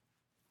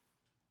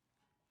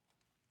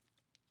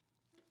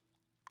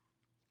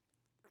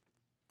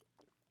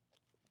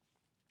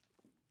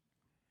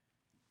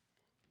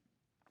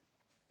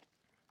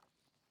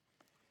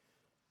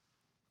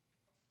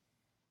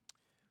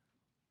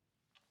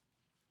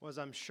Well, as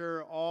I'm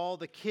sure all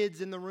the kids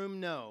in the room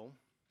know,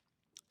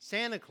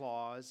 Santa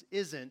Claus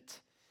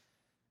isn't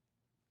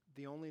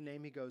the only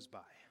name he goes by.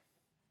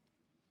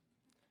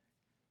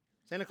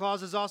 Santa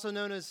Claus is also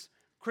known as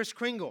Kris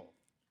Kringle,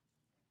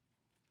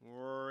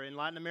 or in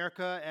Latin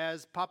America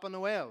as Papa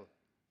Noel,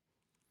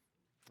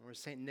 or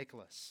St.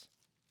 Nicholas.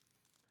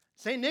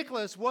 St.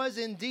 Nicholas was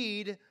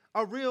indeed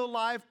a real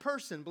live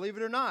person, believe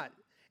it or not.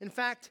 In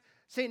fact,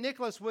 St.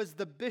 Nicholas was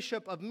the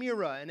bishop of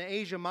Myra in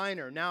Asia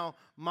Minor, now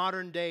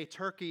modern-day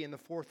Turkey in the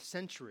 4th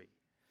century.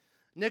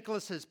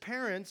 Nicholas's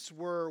parents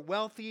were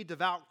wealthy,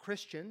 devout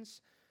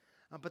Christians,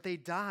 but they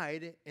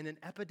died in an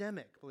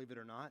epidemic, believe it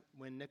or not,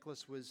 when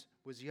Nicholas was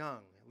young,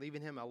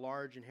 leaving him a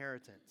large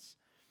inheritance.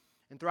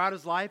 And throughout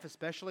his life,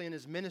 especially in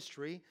his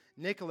ministry,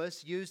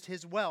 Nicholas used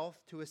his wealth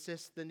to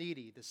assist the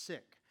needy, the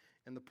sick,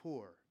 and the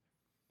poor.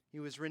 He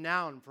was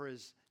renowned for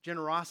his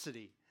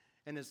generosity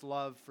and his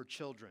love for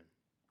children.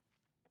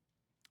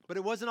 But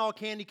it wasn't all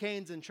candy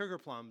canes and sugar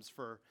plums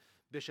for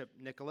Bishop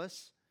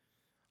Nicholas.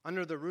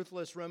 Under the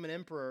ruthless Roman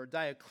Emperor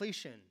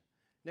Diocletian,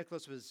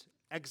 Nicholas was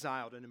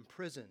exiled and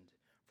imprisoned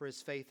for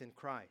his faith in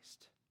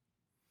Christ.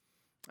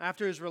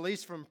 After his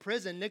release from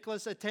prison,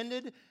 Nicholas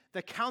attended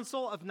the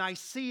Council of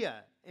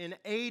Nicaea in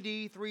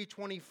AD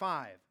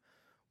 325,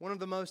 one of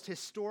the most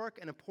historic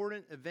and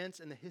important events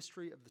in the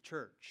history of the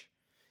church.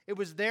 It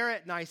was there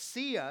at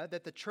Nicaea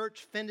that the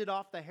church fended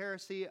off the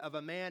heresy of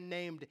a man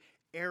named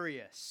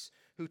Arius,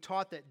 who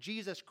taught that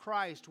Jesus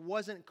Christ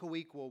wasn't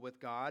co-equal with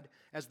God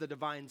as the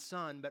divine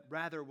Son, but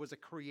rather was a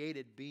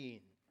created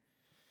being.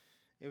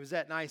 It was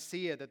at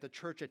Nicaea that the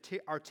church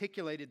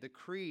articulated the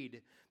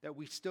creed that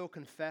we still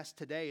confess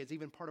today as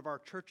even part of our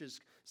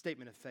church's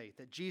statement of faith,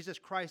 that Jesus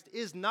Christ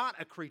is not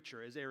a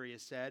creature, as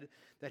Arius said,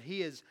 that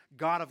he is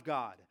God of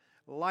God,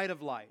 light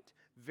of light,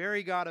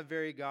 very God of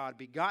very God,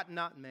 begotten,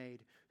 not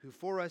made, who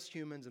for us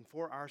humans and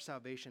for our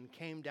salvation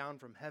came down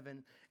from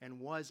heaven and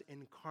was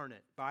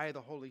incarnate by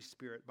the Holy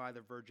Spirit, by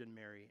the Virgin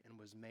Mary, and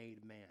was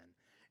made man.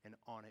 And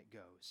on it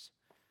goes.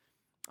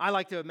 I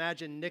like to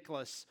imagine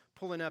Nicholas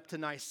pulling up to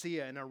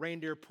Nicaea in a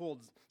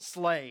reindeer-pulled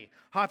sleigh,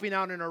 hopping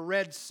out in a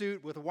red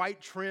suit with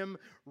white trim,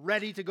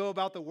 ready to go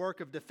about the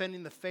work of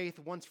defending the faith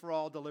once for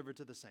all delivered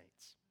to the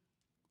saints.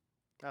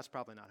 That's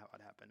probably not how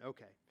it happened.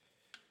 Okay.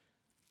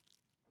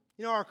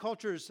 You know, our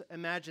culture's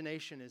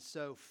imagination is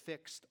so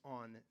fixed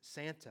on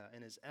Santa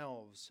and his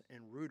elves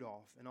and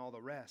Rudolph and all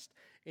the rest.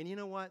 And you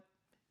know what?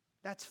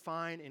 That's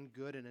fine and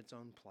good in its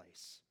own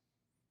place.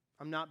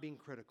 I'm not being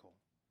critical.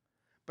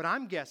 But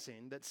I'm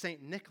guessing that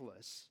St.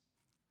 Nicholas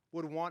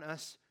would want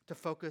us to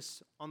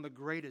focus on the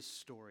greatest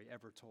story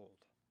ever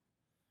told.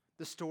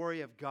 The story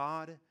of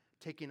God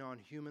taking on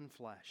human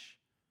flesh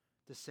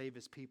to save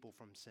his people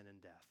from sin and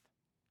death.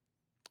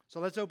 So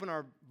let's open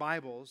our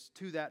Bibles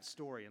to that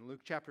story in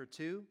Luke chapter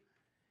 2.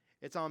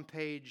 It's on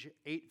page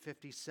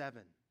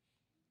 857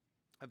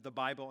 of the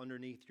Bible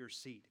underneath your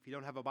seat. If you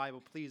don't have a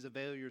Bible, please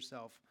avail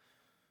yourself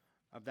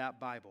of that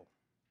Bible.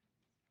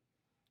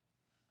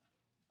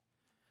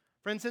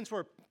 Friends, since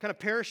we're kind of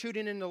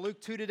parachuting into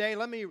Luke 2 today,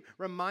 let me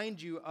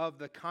remind you of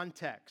the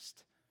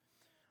context.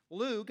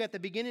 Luke, at the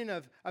beginning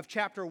of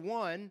chapter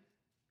 1,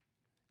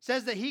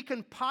 says that he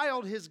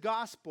compiled his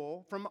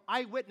gospel from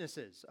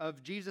eyewitnesses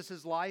of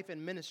Jesus' life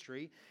and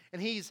ministry,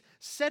 and he's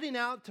setting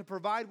out to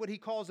provide what he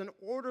calls an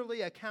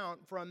orderly account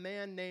for a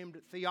man named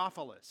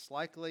Theophilus,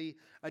 likely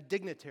a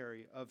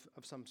dignitary of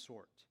some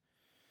sort.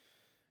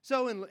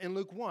 So in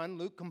Luke 1,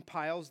 Luke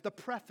compiles the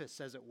preface,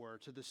 as it were,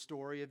 to the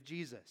story of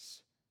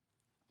Jesus.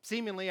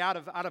 Seemingly out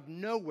of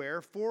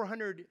nowhere,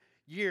 400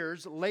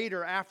 years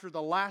later, after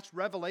the last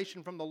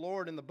revelation from the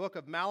Lord in the book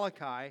of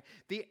Malachi,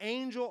 the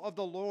angel of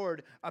the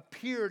Lord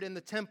appeared in the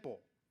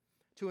temple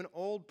to an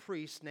old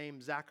priest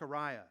named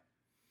Zechariah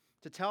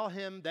to tell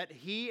him that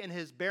he and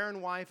his barren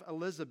wife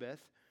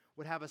Elizabeth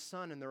would have a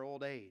son in their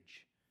old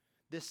age.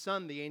 This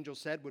son, the angel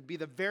said, would be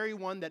the very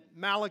one that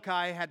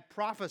Malachi had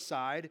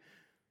prophesied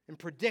and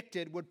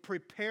predicted would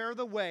prepare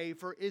the way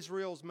for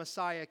Israel's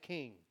Messiah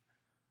king.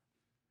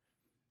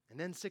 And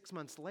then 6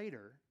 months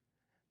later,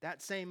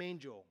 that same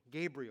angel,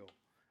 Gabriel,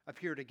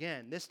 appeared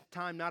again, this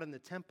time not in the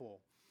temple,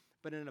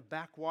 but in a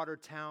backwater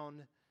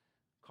town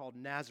called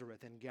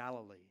Nazareth in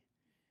Galilee.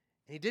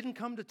 And he didn't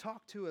come to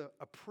talk to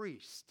a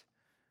priest,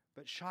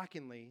 but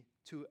shockingly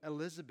to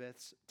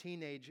Elizabeth's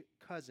teenage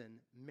cousin,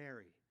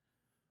 Mary,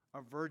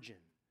 a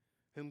virgin,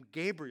 whom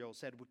Gabriel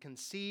said would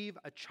conceive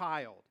a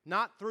child,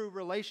 not through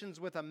relations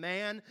with a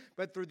man,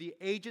 but through the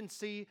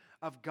agency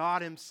of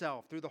God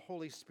himself, through the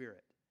Holy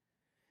Spirit.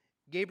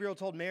 Gabriel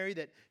told Mary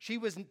that she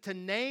was to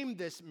name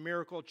this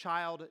miracle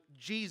child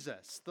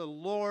Jesus, the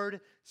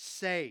Lord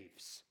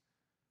saves.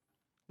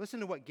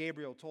 Listen to what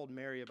Gabriel told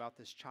Mary about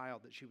this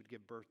child that she would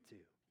give birth to.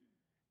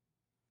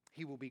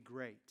 He will be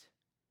great,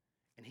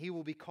 and he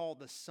will be called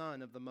the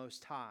Son of the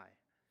Most High.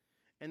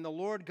 And the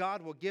Lord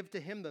God will give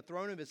to him the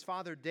throne of his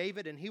father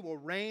David, and he will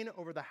reign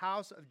over the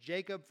house of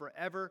Jacob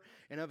forever,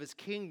 and of his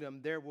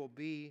kingdom there will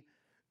be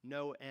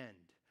no end.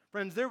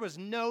 Friends, there was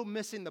no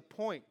missing the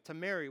point to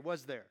Mary,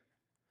 was there?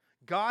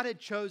 God had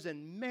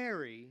chosen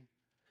Mary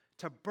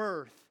to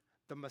birth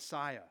the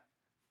Messiah,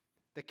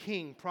 the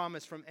King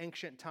promised from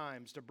ancient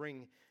times to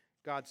bring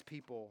God's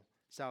people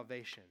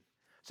salvation.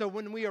 So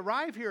when we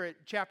arrive here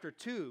at chapter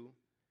 2,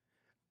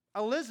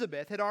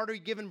 Elizabeth had already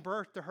given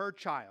birth to her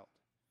child,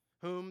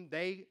 whom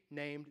they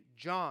named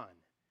John.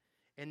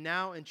 And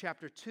now in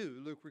chapter 2,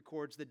 Luke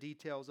records the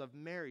details of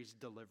Mary's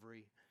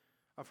delivery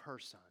of her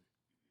son.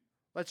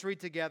 Let's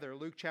read together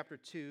Luke chapter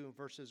 2,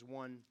 verses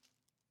 1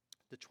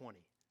 to 20.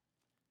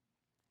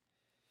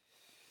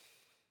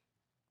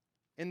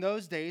 In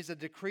those days, a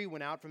decree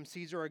went out from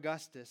Caesar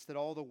Augustus that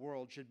all the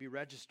world should be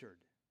registered.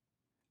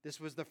 This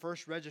was the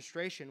first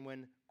registration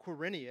when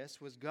Quirinius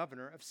was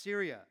governor of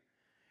Syria.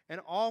 And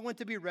all went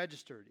to be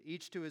registered,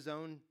 each to his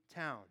own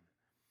town.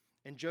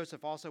 And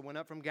Joseph also went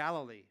up from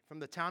Galilee, from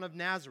the town of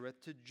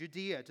Nazareth to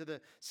Judea, to the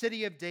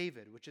city of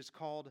David, which is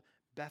called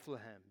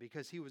Bethlehem,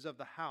 because he was of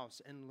the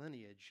house and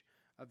lineage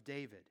of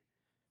David,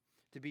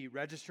 to be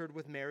registered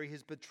with Mary,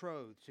 his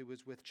betrothed, who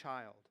was with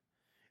child.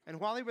 And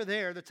while they were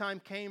there, the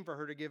time came for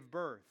her to give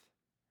birth.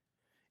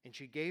 And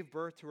she gave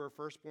birth to her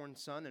firstborn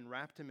son and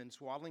wrapped him in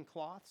swaddling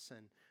cloths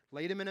and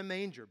laid him in a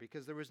manger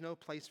because there was no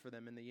place for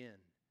them in the inn.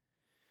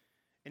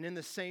 And in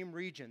the same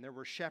region there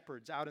were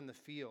shepherds out in the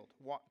field,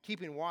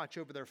 keeping watch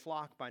over their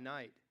flock by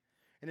night.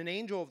 And an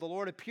angel of the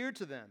Lord appeared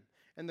to them,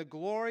 and the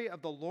glory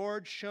of the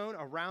Lord shone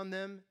around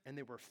them, and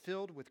they were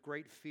filled with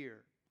great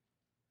fear.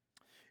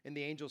 And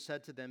the angel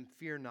said to them,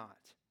 "Fear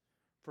not,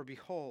 for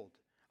behold,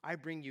 I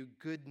bring you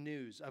good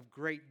news of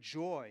great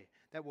joy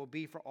that will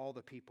be for all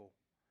the people.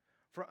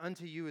 For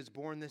unto you is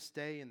born this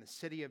day in the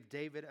city of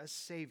David a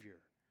Savior,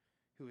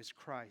 who is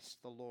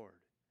Christ the Lord.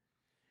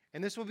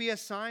 And this will be a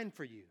sign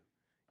for you.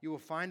 You will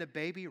find a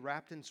baby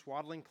wrapped in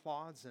swaddling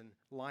cloths and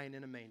lying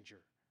in a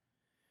manger."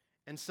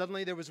 And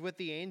suddenly there was with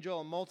the angel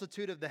a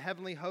multitude of the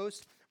heavenly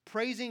host,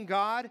 praising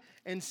God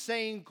and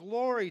saying,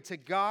 "Glory to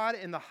God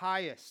in the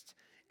highest,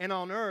 and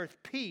on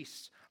earth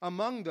peace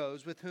among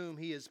those with whom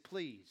he is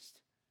pleased."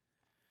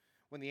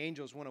 When the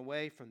angels went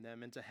away from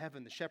them into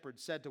heaven, the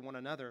shepherds said to one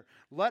another,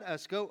 "Let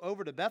us go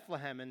over to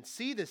Bethlehem and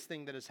see this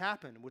thing that has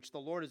happened, which the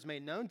Lord has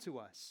made known to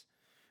us."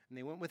 And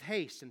they went with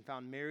haste and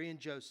found Mary and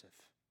Joseph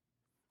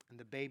and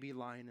the baby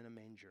lying in a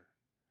manger.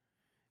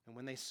 And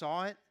when they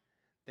saw it,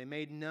 they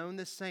made known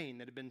the saying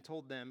that had been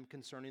told them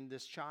concerning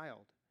this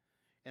child.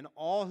 And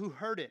all who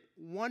heard it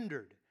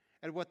wondered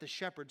at what the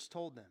shepherds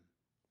told them.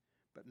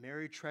 But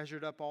Mary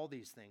treasured up all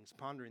these things,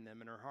 pondering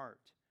them in her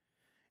heart.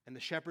 And the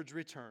shepherds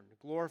returned,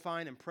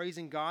 glorifying and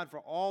praising God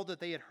for all that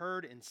they had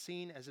heard and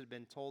seen as it had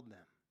been told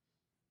them.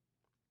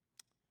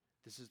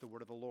 This is the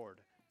word of the Lord.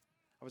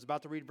 I was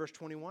about to read verse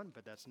 21,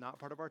 but that's not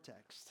part of our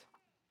text.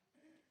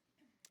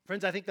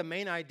 Friends, I think the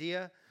main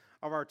idea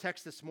of our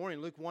text this morning,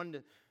 Luke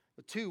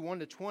 2, 1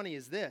 to 20,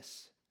 is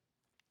this.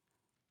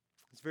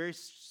 It's very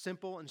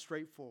simple and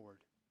straightforward.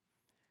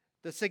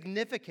 The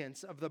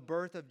significance of the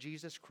birth of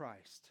Jesus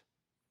Christ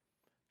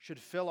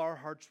should fill our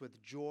hearts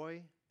with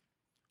joy,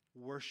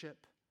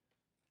 worship,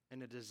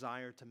 and a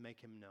desire to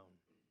make him known.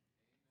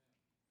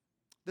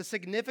 The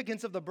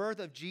significance of the birth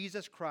of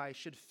Jesus Christ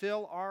should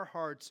fill our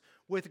hearts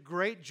with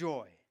great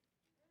joy,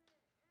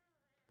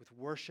 with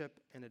worship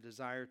and a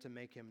desire to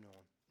make him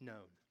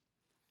known.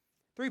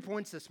 3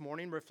 points this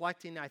morning,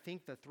 reflecting, I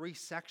think, the 3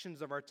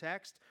 sections of our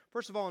text.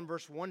 First of all, in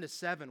verse 1 to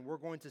 7, we're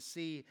going to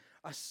see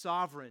a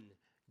sovereign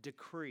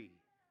decree.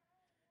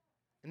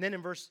 And then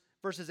in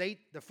verses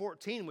 8 to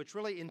 14, which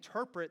really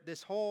interpret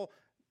this whole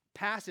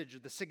passage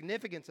of the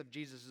significance of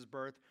Jesus'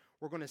 birth,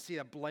 we're going to see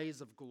a blaze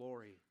of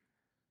glory.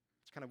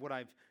 It's kind of what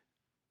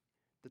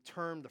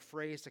the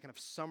phrase to kind of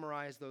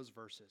summarize those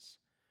verses.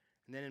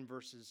 And then in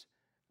verses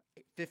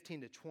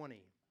 15 to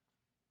 20,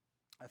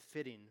 a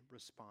fitting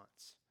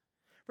response.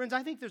 Friends,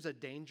 I think there's a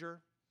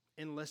danger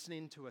in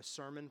listening to a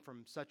sermon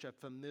from such a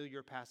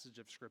familiar passage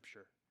of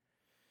Scripture.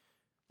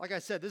 Like I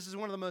said, this is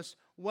one of the most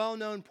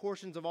well-known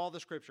portions of all the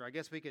Scripture. I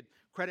guess we could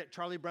credit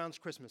Charlie Brown's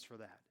Christmas for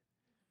that.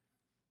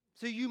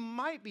 So you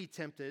might be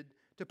tempted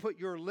to put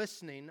your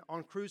listening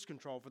on cruise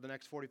control for the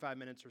next 45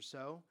 minutes or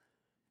so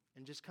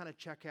and just kind of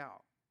check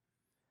out.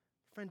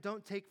 Friend,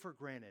 don't take for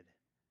granted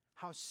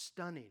how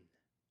stunning,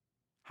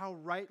 how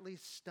rightly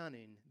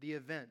stunning the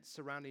events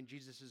surrounding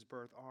Jesus'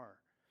 birth are.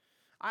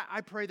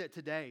 I pray that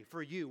today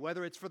for you,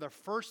 whether it's for the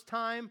first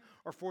time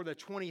or for the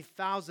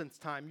 20,000th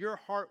time, your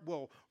heart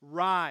will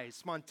rise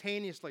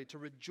spontaneously to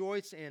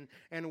rejoice in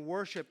and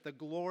worship the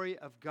glory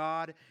of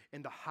God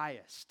in the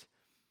highest,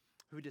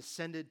 who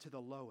descended to the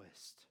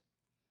lowest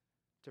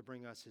to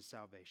bring us his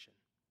salvation.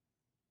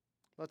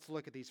 Let's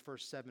look at these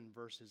first 7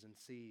 verses and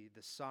see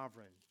the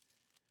sovereign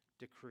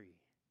decree.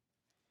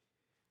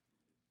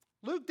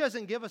 Luke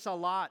doesn't give us a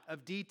lot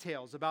of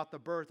details about the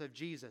birth of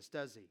Jesus,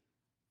 does he?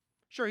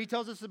 Sure, he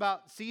tells us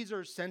about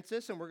Caesar's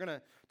census, and we're going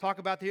to talk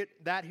about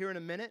that here in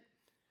a minute.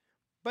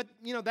 But,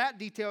 that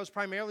detail is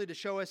primarily to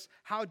show us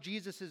how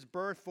Jesus'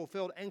 birth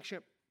fulfilled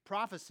ancient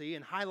prophecy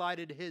and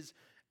highlighted his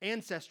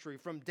ancestry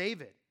from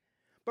David.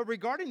 But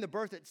regarding the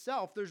birth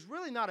itself, there's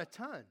really not a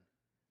ton.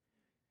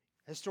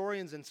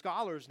 Historians and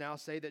scholars now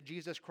say that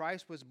Jesus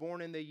Christ was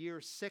born in the year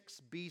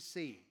 6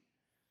 BC.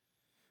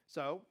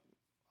 So,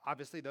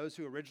 Obviously, those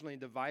who originally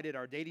divided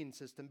our dating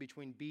system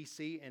between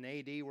BC and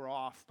AD were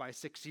off by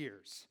 6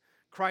 years.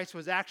 Christ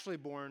was actually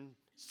born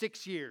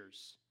 6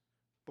 years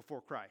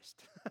before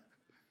Christ.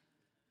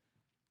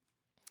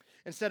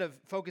 Instead of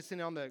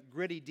focusing on the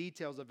gritty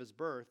details of his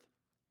birth,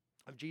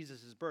 of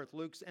Jesus' birth,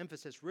 Luke's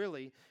emphasis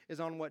really is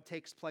on what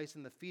takes place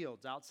in the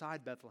fields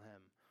outside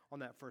Bethlehem on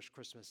that first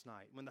Christmas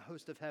night, when the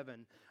host of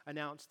heaven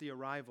announced the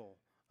arrival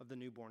of the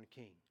newborn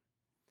king.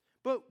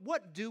 But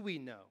what do we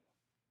know?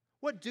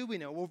 What do we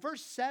know? Well,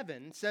 verse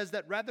 7 says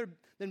that rather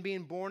than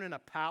being born in a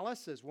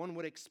palace, as one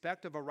would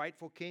expect of a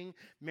rightful king,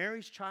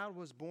 Mary's child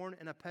was born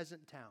in a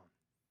peasant town,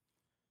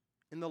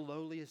 in the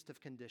lowliest of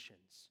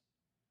conditions.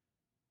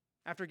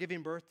 After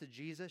giving birth to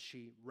Jesus,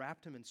 she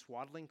wrapped him in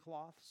swaddling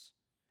cloths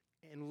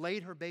and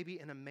laid her baby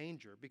in a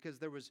manger because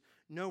there was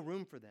no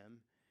room for them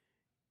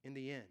in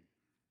the inn.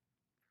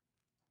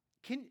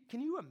 Can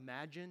you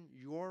imagine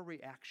your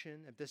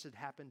reaction if this had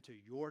happened to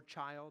your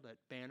child at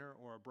Banner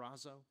or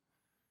Abrazo?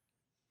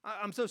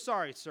 I'm so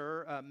sorry,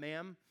 sir,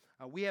 ma'am.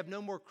 We have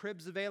no more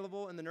cribs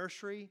available in the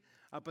nursery,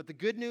 but the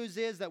good news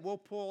is that we'll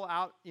pull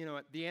out,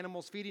 the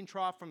animal's feeding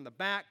trough from the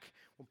back,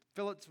 we'll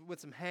fill it with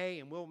some hay,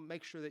 and we'll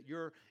make sure that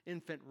your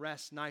infant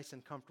rests nice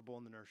and comfortable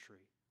in the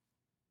nursery.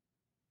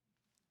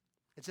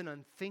 It's an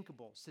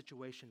unthinkable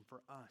situation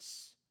for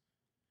us,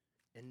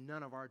 and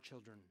none of our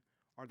children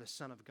are the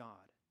Son of God,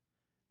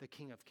 the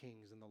King of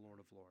Kings and the Lord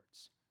of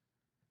Lords.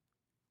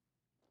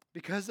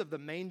 Because of the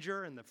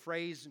manger and the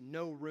phrase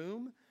 "no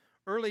room,"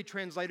 early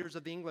translators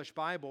of the English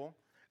Bible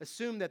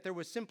assumed that there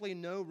was simply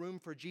no room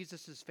for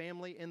Jesus'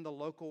 family in the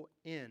local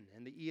inn,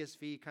 and the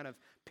ESV kind of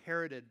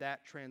parroted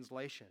that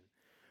translation.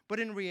 But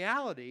in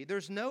reality,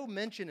 there's no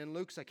mention in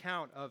Luke's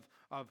account of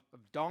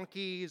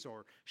donkeys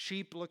or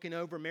sheep looking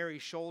over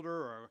Mary's shoulder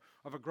or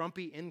of a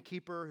grumpy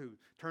innkeeper who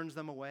turns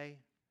them away.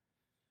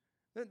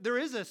 There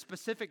is a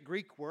specific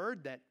Greek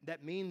word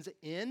that means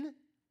inn,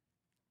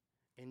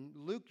 and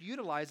Luke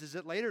utilizes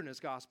it later in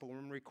his gospel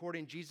when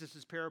recording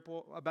Jesus'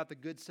 parable about the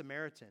Good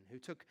Samaritan who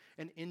took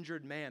an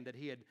injured man that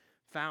he had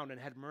found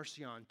and had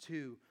mercy on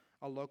to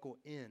a local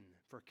inn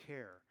for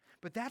care.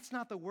 But that's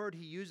not the word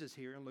he uses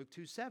here in Luke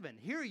 2:7.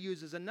 Here he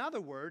uses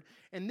another word,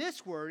 and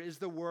this word is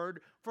the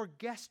word for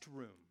guest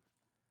room.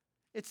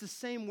 It's the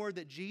same word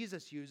that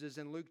Jesus uses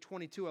in Luke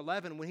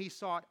 22:11 when he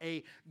sought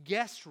a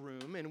guest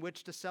room in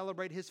which to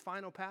celebrate his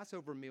final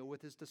Passover meal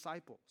with his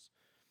disciples,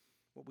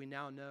 what we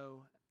now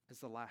know as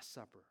the Last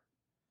Supper.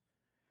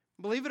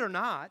 Believe it or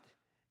not,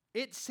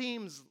 it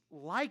seems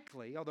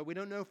likely, although we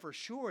don't know for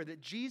sure, that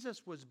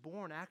Jesus was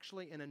born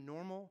actually in a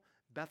normal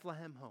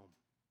Bethlehem home.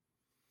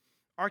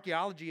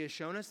 Archaeology has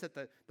shown us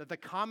that the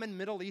common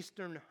Middle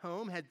Eastern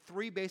home had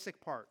three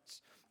basic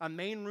parts: a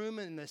main room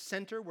in the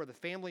center where the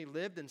family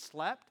lived and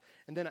slept,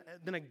 and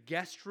then a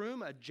guest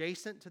room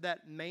adjacent to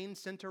that main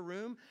center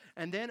room,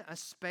 and then a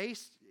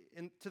space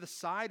to the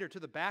side or to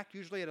the back,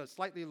 usually at a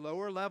slightly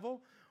lower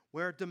level,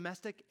 where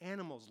domestic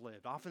animals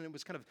lived. Often it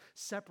was kind of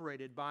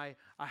separated by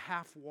a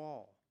half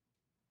wall.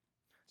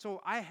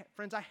 So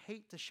friends, I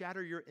hate to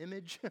shatter your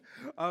image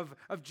of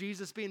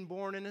Jesus being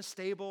born in a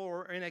stable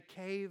or in a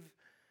cave.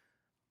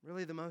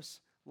 Really, the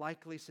most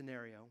likely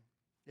scenario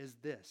is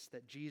this,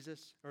 that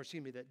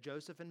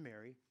Joseph and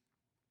Mary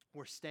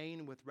were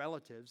staying with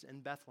relatives in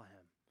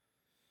Bethlehem.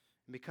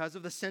 And because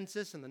of the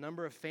census and the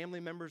number of family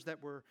members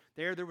that were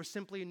there was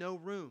simply no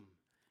room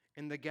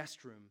in the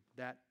guest room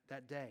that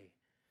day.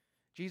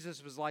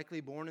 Jesus was likely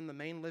born in the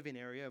main living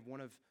area of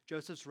one of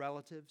Joseph's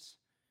relatives,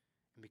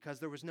 and because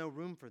there was no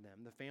room for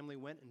them, the family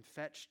went and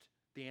fetched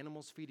the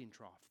animal's feeding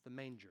trough, the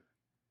manger,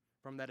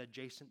 from that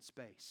adjacent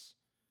space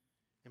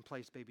and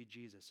placed baby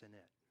Jesus in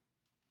it.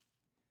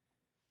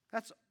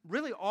 That's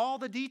really all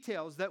the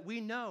details that we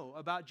know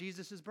about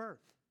Jesus' birth.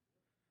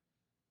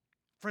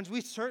 Friends,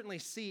 we certainly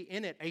see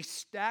in it a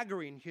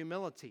staggering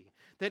humility,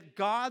 that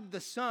God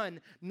the Son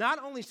not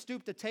only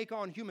stooped to take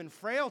on human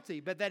frailty,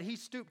 but that he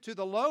stooped to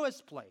the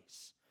lowest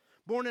place,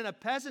 born in a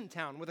peasant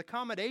town with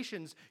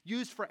accommodations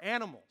used for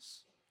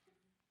animals.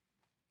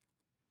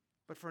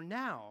 But for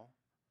now,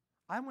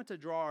 I want to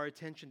draw our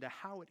attention to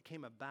how it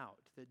came about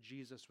that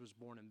Jesus was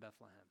born in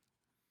Bethlehem.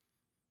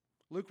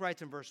 Luke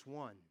writes in verse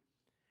 1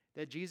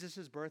 that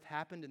Jesus' birth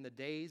happened in the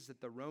days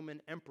that the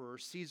Roman Emperor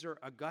Caesar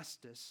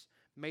Augustus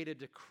made a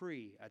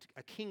decree,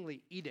 a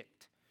kingly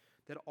edict,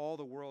 that all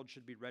the world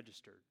should be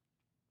registered.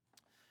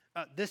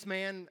 This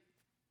man,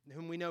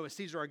 whom we know as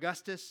Caesar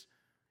Augustus,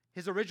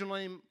 his original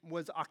name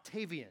was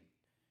Octavian.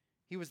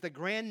 He was the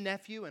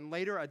grandnephew and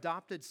later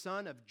adopted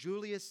son of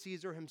Julius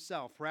Caesar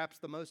himself, perhaps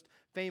the most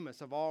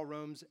famous of all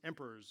Rome's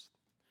emperors.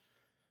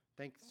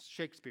 Thanks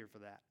Shakespeare for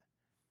that.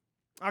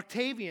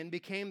 Octavian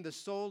became the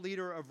sole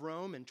leader of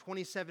Rome in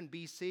 27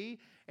 BC,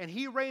 and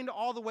he reigned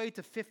all the way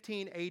to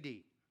 15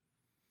 AD.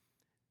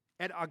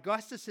 At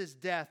Augustus'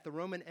 death, the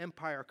Roman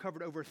Empire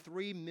covered over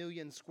 3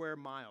 million square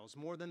miles,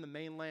 more than the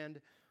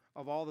mainland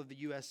of all of the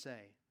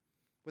USA,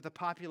 with a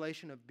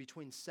population of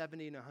between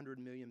 70 and 100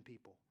 million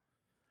people.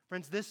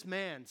 Friends, this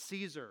man,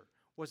 Caesar,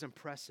 was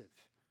impressive.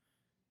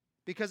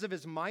 because of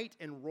his might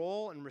and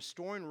role in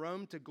restoring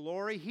Rome to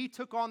glory, he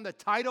took on the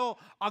title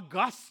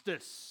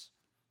Augustus,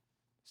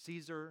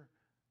 Caesar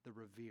the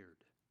revered.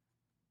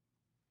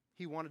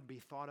 He wanted to be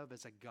thought of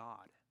as a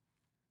god.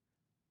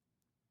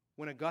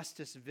 When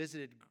Augustus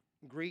visited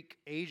Greek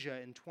Asia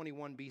in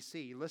 21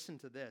 BC, listen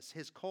to this.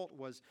 His cult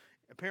was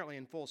apparently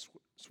in full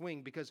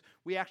swing because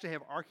we actually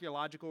have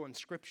archaeological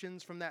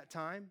inscriptions from that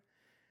time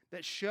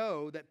that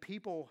show that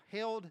people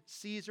hailed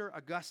Caesar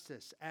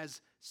Augustus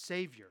as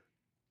savior,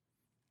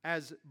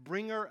 as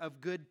bringer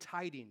of good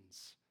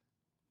tidings.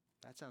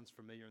 That sounds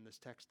familiar in this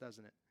text,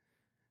 doesn't it?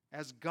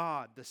 As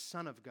God, the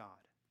Son of God,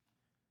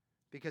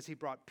 because he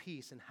brought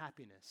peace and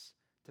happiness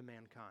to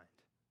mankind.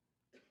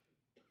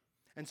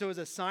 And so as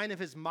a sign of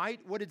his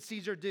might, what did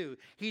Caesar do?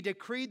 He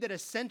decreed that a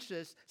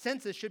census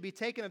should be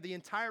taken of the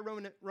entire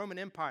Roman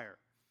Empire.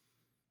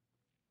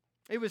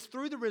 It was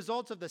through the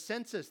results of the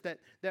census that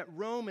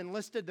Rome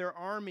enlisted their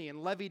army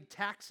and levied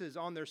taxes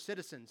on their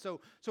citizens.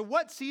 So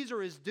what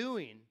Caesar is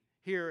doing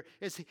here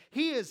is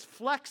he is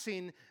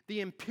flexing the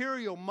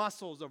imperial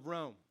muscles of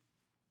Rome.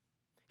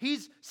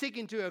 He's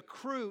seeking to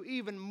accrue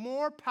even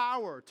more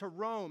power to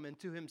Rome and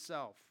to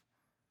himself.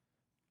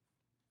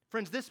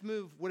 Friends, this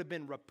move would have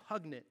been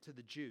repugnant to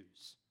the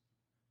Jews.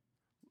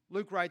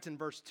 Luke writes in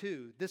verse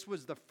 2, this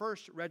was the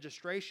first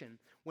registration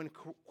when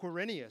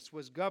Quirinius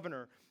was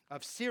governor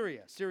of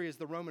Syria. Syria is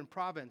the Roman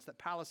province that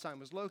Palestine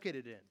was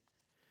located in.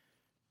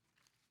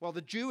 Well,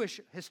 the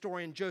Jewish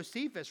historian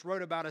Josephus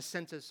wrote about a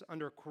census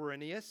under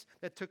Quirinius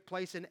that took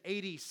place in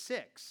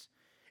 86.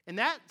 And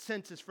that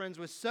census, friends,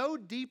 was so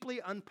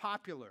deeply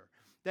unpopular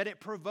that it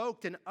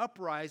provoked an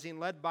uprising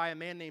led by a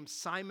man named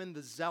Simon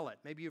the Zealot.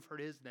 Maybe you've heard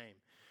his name,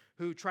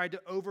 who tried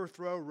to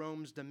overthrow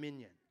Rome's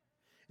dominion.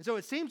 And so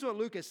it seems what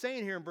Luke is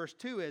saying here in verse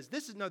 2 is,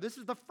 this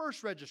is the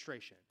first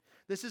registration.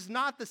 This is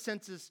not the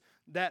census,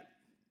 that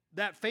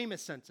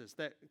famous census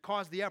that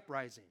caused the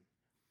uprising,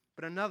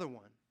 but another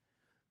one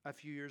a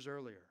few years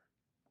earlier.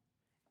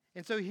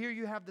 And so here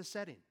you have the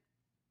setting.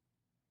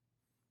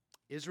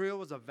 Israel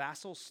was a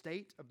vassal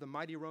state of the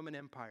mighty Roman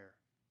Empire,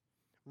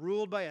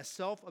 ruled by a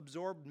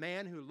self-absorbed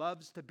man who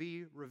loves to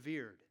be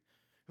revered,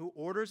 who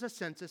orders a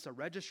census, a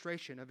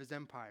registration of his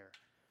empire.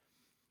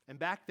 And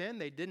back then,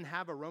 they didn't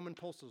have a Roman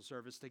postal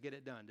service to get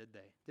it done, did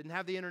they? Didn't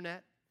have the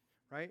internet,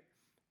 right?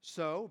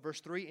 So,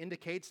 verse 3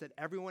 indicates that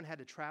everyone had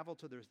to travel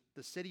to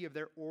the city of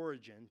their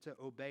origin to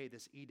obey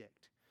this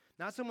edict.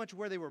 Not so much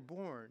where they were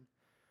born,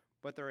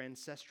 but their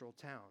ancestral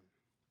town.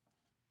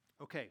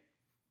 Okay,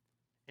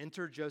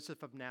 enter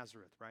Joseph of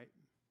Nazareth, right?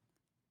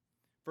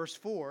 Verse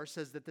 4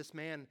 says that this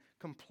man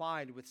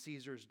complied with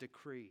Caesar's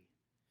decree.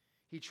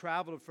 He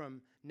traveled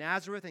from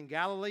Nazareth in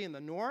Galilee in the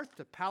north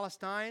to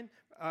Palestine,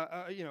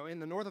 in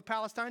the north of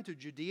Palestine, to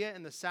Judea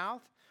in the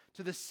south,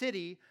 to the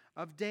city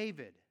of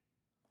David.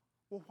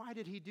 Well, why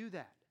did he do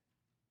that?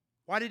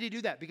 Why did he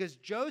do that? Because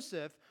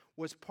Joseph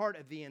was part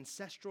of the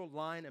ancestral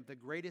line of the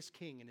greatest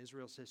king in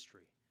Israel's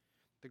history,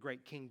 the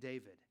great King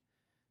David.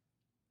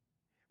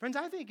 Friends,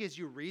 I think as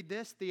you read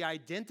this, the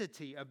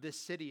identity of this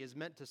city is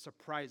meant to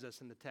surprise us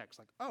in the text.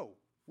 Like, oh,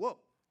 whoa,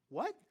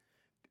 what?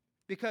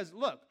 Because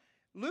look,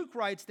 Luke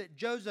writes that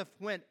Joseph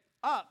went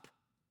up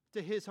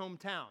to his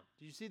hometown.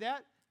 Did you see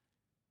that?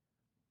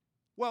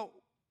 Well,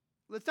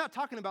 it's not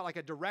talking about like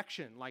a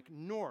direction, like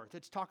north.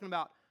 It's talking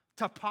about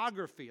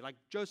topography, like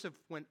Joseph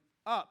went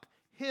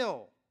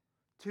uphill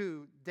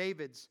to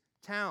David's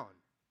town.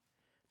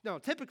 No,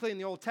 typically in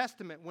the Old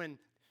Testament, when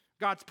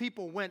God's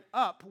people went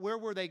up, where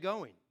were they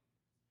going?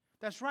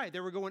 That's right, they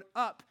were going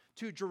up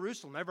to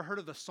Jerusalem. Ever heard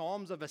of the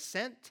Psalms of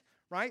Ascent,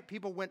 right?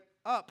 People went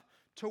up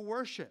to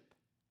worship.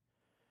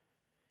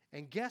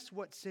 And guess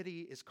what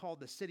city is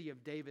called the city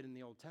of David in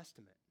the Old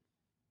Testament?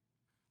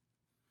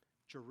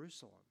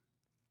 Jerusalem.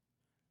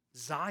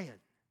 Zion.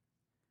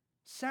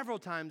 Several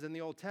times in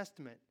the Old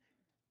Testament,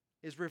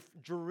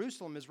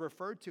 Jerusalem is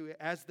referred to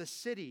as the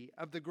city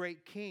of the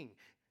great king.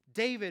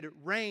 David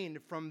reigned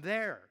from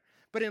there.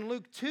 But in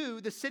Luke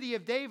 2, the city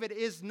of David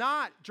is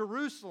not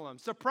Jerusalem.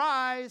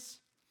 Surprise!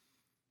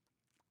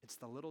 It's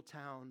the little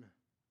town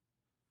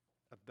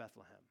of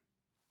Bethlehem.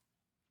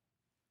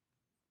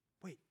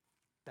 Wait,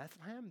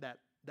 Bethlehem? That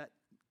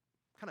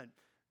kind of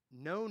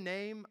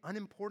no-name,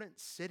 unimportant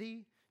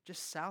city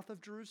just south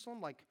of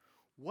Jerusalem? Like,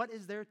 what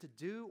is there to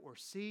do or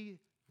see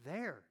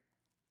there?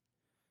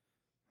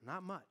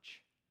 Not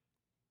much.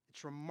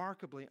 It's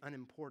remarkably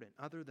unimportant,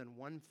 other than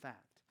one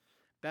fact.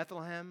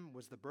 Bethlehem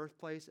was the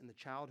birthplace and the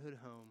childhood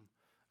home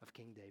of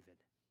King David.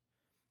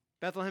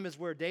 Bethlehem is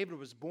where David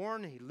was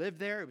born. He lived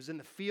there. It was in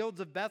the fields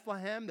of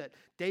Bethlehem that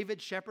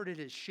David shepherded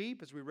his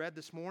sheep, as we read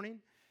this morning.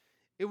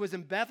 It was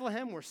in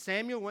Bethlehem where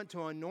Samuel went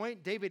to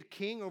anoint David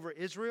king over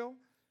Israel.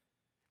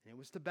 And it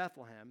was to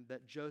Bethlehem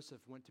that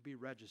Joseph went to be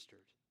registered,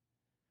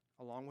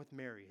 along with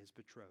Mary, his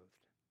betrothed.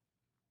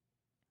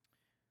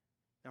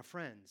 Now,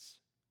 friends,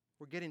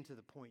 we're getting to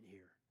the point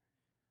here.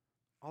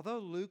 Although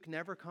Luke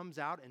never comes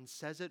out and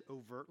says it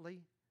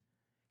overtly,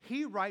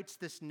 he writes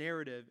this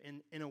narrative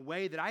in a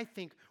way that I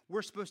think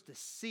we're supposed to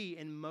see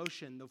in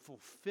motion the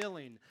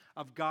fulfilling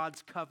of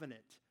God's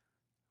covenant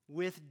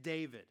with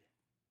David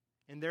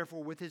and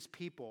therefore with his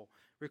people,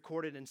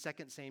 recorded in 2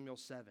 Samuel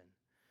 7.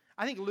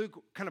 I think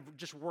Luke kind of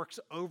just works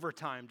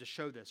overtime to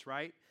show this,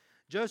 right?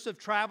 Joseph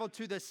traveled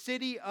to the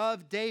city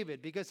of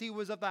David because he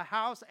was of the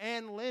house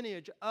and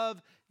lineage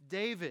of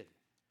David,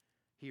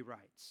 he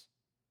writes.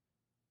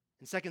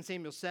 In 2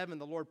 Samuel 7,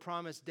 the Lord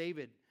promised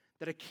David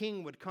that a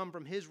king would come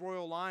from his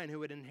royal line who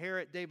would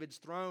inherit David's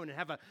throne and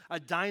have a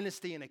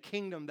dynasty and a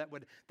kingdom that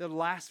would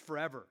last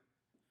forever.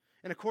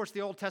 And of course,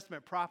 the Old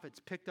Testament prophets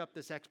picked up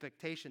this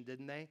expectation,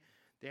 didn't they?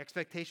 The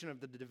expectation of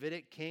the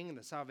Davidic king and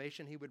the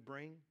salvation he would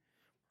bring.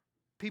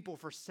 People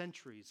for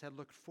centuries had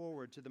looked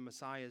forward to the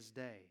Messiah's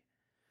day.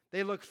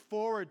 They looked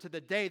forward to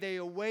the day, they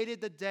awaited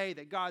the day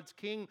that God's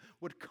king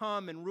would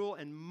come and rule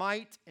in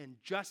might and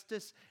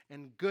justice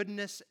and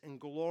goodness and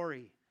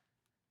glory.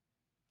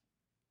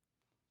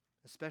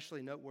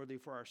 Especially noteworthy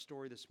for our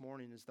story this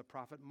morning is the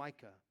prophet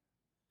Micah,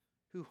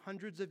 who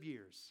hundreds of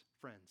years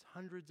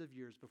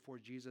before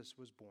Jesus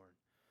was born,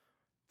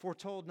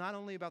 foretold not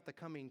only about the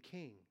coming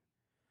king,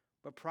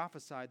 but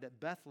prophesied that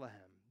Bethlehem,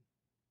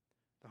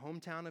 the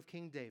hometown of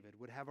King David,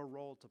 would have a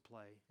role to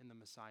play in the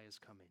Messiah's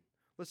coming.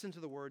 Listen to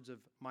the words of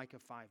Micah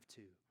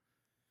 5:2.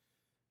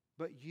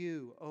 But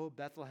you, O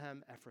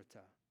Bethlehem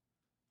Ephratah,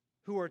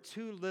 who are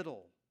too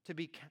little to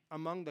be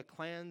among the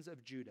clans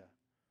of Judah,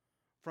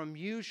 from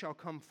you shall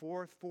come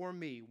forth for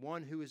me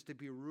one who is to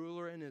be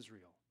ruler in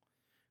Israel,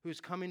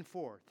 whose coming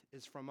forth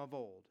is from of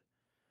old,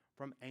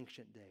 from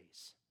ancient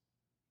days.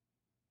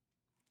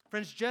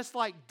 Friends, just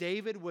like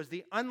David was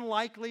the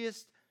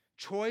unlikeliest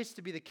choice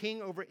to be the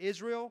king over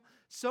Israel,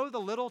 so the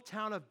little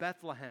town of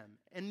Bethlehem,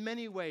 in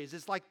many ways,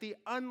 is like the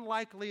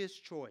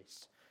unlikeliest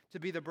choice to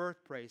be the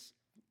birthplace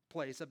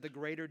of the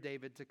greater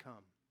David to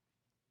come.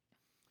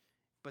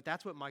 But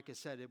that's what Micah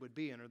said it would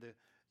be under the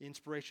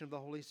inspiration of the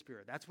Holy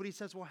Spirit. That's what he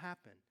says will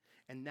happen.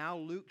 And now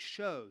Luke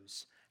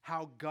shows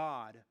how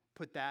God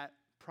put that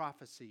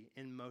prophecy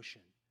in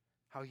motion,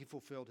 how he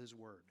fulfilled his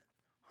word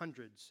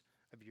hundreds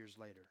of years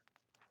later.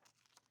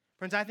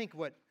 Friends, I think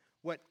what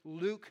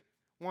Luke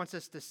wants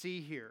us to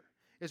see here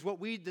is what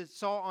we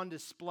saw on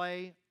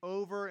display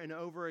over and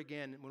over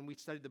again when we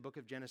studied the book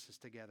of Genesis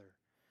together,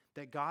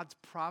 that God's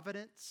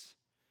providence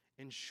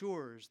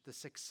ensures the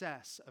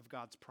success of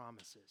God's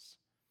promises.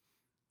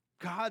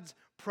 God's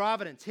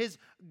providence, his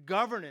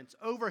governance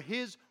over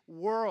his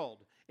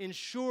world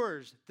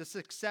ensures the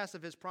success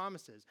of his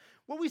promises.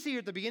 What we see here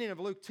at the beginning of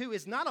Luke 2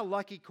 is not a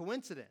lucky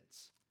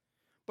coincidence,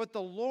 but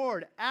the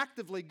Lord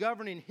actively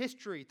governing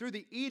history through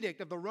the edict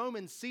of the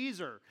Roman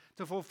Caesar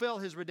to fulfill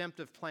his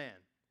redemptive plan.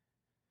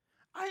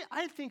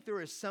 I think there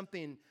is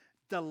something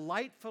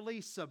delightfully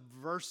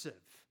subversive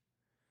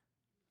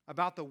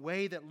about the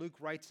way that Luke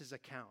writes his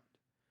account.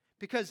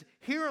 Because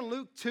here in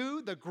Luke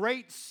 2, the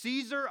great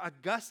Caesar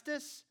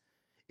Augustus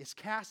is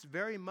cast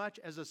very much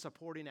as a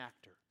supporting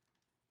actor.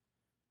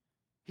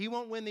 He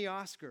won't win the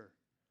Oscar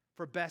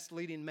for best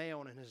leading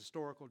male in a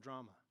historical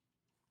drama.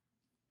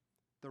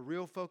 The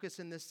real focus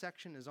in this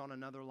section is on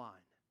another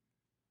line,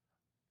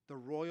 the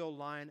royal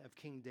line of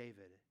King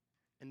David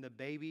and the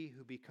baby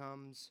who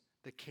becomes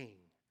the king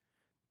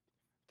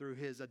through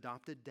his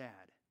adopted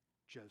dad,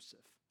 Joseph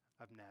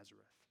of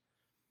Nazareth.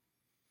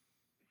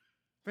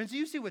 Friends, do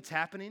you see what's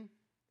happening?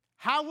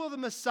 How will the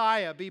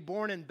Messiah be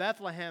born in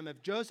Bethlehem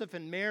if Joseph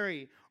and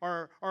Mary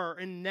are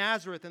in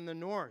Nazareth in the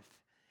north?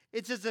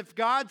 It's as if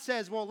God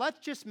says, well, let's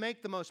just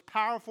make the most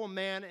powerful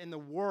man in the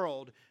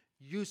world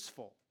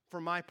useful for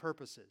my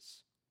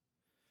purposes.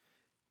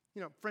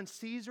 You know, friends,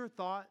 Caesar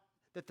thought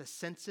that the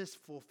census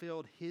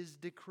fulfilled his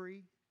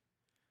decree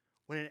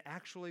when it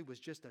actually was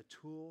just a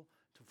tool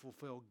to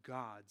fulfill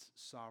God's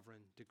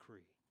sovereign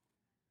decree.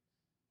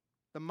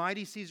 The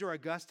mighty Caesar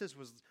Augustus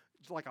was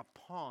like a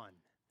pawn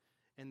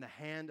in the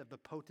hand of the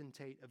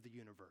potentate of the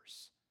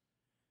universe.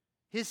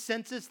 His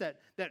census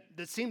that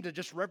seemed to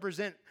just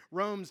represent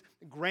Rome's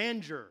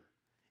grandeur,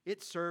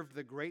 it served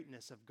the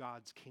greatness of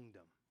God's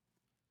kingdom.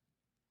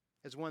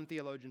 As one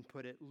theologian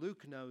put it,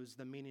 Luke knows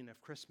the meaning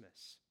of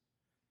Christmas.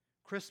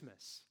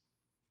 Christmas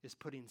is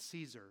putting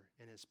Caesar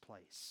in his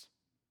place.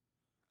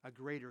 A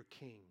greater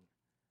king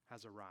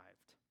has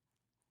arrived.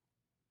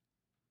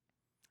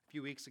 A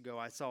few weeks ago,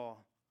 I saw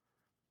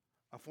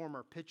a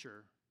former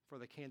pitcher for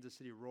the Kansas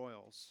City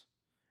Royals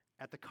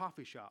at the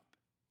coffee shop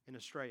in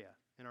Estrella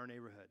in our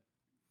neighborhood.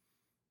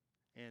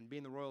 And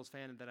being the Royals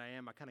fan that I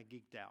am, I kind of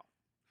geeked out,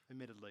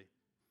 admittedly.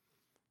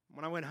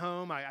 When I went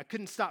home, I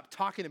couldn't stop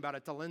talking about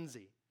it to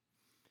Lindsay.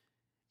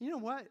 You know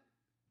what?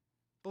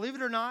 Believe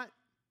it or not,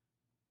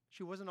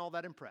 she wasn't all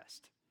that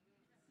impressed.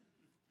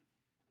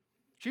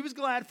 She was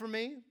glad for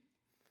me,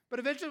 but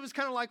eventually it was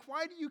kind of like,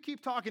 why do you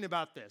keep talking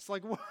about this?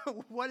 Like,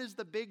 what is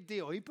the big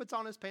deal? He puts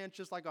on his pants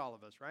just like all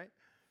of us, right?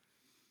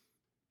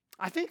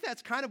 I think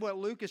that's kind of what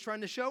Luke is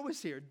trying to show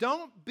us here.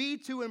 Don't be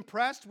too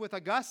impressed with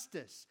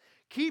Augustus.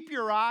 Keep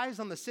your eyes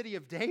on the city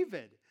of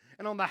David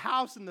and on the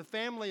house and the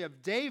family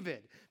of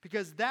David,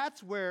 because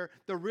that's where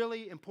the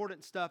really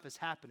important stuff is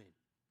happening.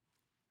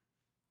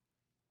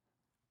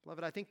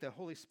 Beloved, I think the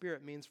Holy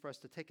Spirit means for us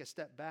to take a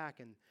step back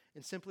and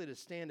simply to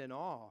stand in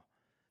awe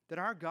that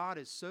our God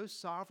is so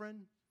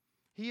sovereign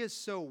He is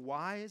so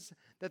wise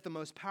that the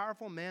most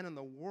powerful man in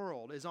the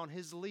world is on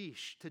his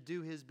leash to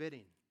do his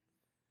bidding.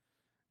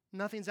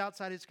 Nothing's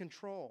outside his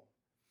control.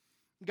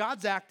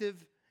 God's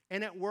active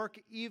and at work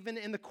even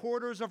in the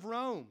corridors of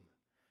Rome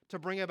to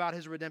bring about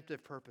his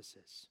redemptive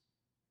purposes.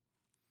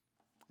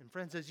 And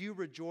friends, as you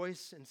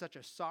rejoice in such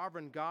a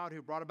sovereign God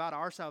who brought about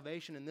our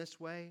salvation in this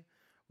way,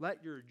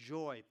 let your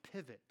joy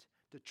pivot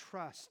to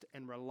trust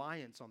and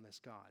reliance on this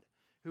God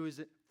who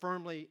is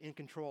firmly in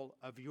control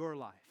of your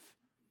life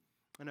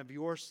and of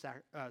your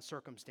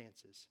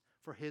circumstances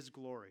for his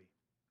glory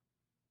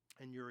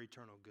and your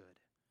eternal good.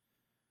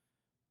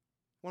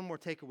 One more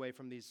takeaway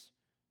from these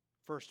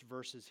first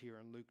verses here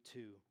in Luke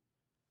 2.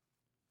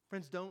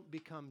 Friends, don't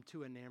become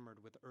too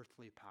enamored with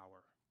earthly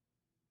power.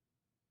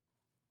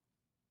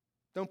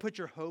 Don't put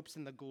your hopes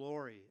in the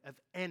glory of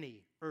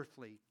any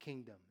earthly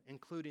kingdom,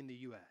 including the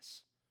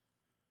U.S.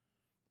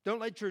 Don't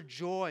let your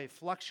joy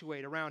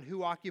fluctuate around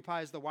who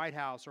occupies the White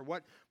House or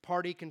what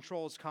party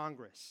controls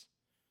Congress.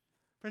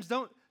 Friends,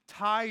 don't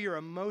tie your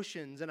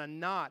emotions in a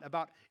knot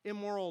about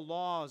immoral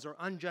laws or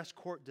unjust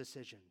court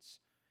decisions.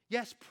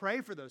 Yes,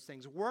 pray for those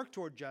things. Work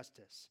toward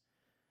justice.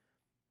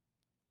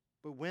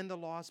 But when the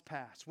laws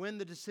pass, when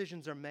the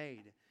decisions are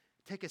made,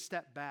 take a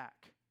step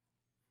back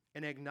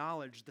and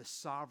acknowledge the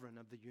sovereign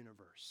of the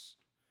universe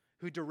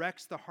who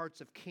directs the hearts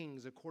of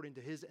kings according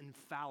to his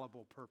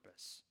infallible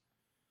purpose.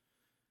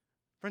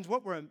 Friends,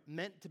 what we're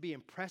meant to be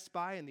impressed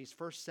by in these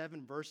first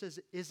 7 verses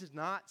is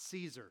not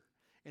Caesar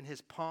and his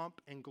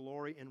pomp and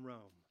glory in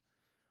Rome.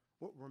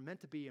 What we're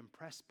meant to be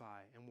impressed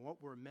by and what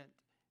we're meant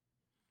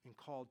and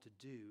called to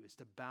do is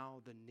to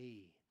bow the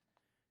knee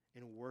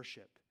in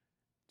worship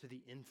to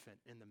the infant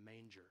in the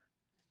manger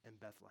in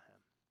Bethlehem.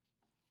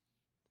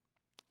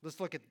 Let's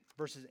look at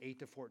verses 8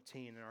 to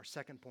 14 in our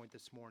second point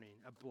this morning,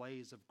 a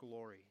blaze of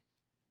glory.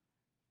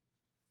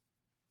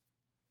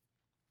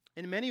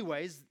 In many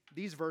ways,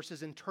 these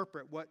verses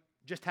interpret what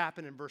just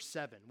happened in verse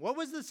 7. What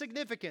was the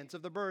significance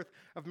of the birth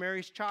of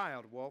Mary's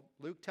child? Well,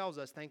 Luke tells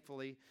us,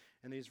 thankfully,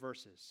 in these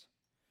verses.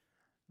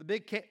 The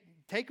big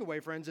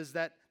takeaway, friends, is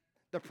that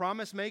the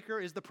promise maker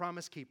is the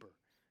promise keeper.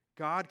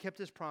 God kept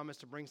his promise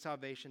to bring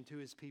salvation to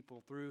his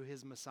people through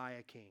his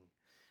Messiah King,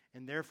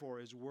 and therefore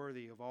is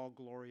worthy of all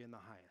glory in the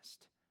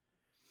highest.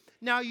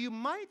 Now, you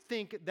might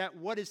think that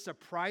what is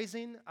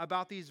surprising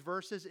about these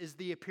verses is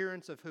the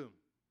appearance of whom?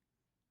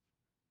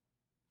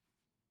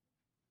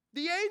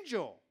 The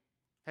angel.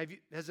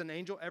 Has an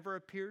angel ever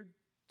appeared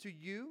to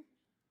you?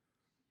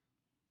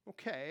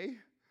 Okay.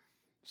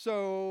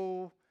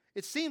 So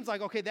it seems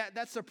like, okay,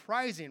 that's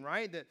surprising,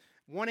 right? That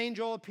one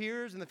angel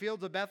appears in the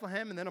fields of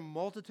Bethlehem and then a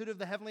multitude of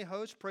the heavenly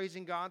host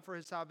praising God for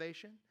his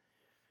salvation.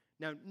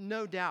 Now,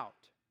 no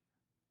doubt,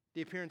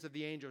 the appearance of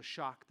the angel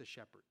shocked the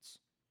shepherds.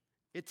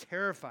 It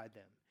terrified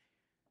them.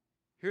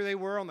 Here they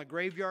were on the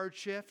graveyard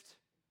shift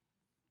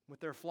with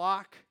their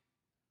flock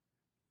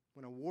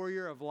when a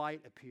warrior of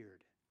light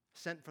appeared,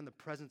 sent from the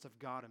presence of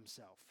God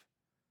himself.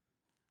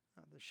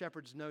 The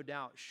shepherds, no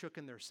doubt, shook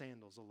in their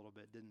sandals a little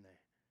bit, didn't they?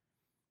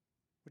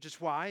 Which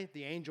is why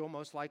the angel,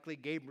 most likely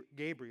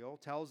Gabriel,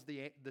 tells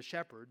the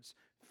shepherds,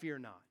 fear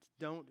not,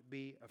 don't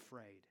be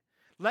afraid.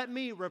 Let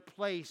me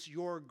replace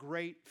your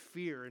great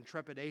fear and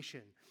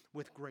trepidation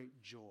with great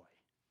joy.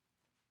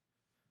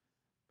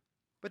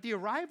 But the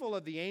arrival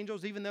of the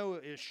angels, even though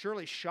it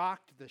surely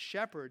shocked the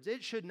shepherds,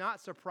 it should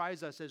not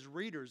surprise us as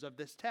readers of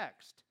this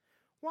text.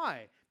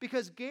 Why?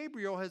 Because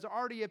Gabriel has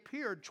already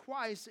appeared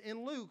twice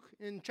in Luke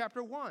in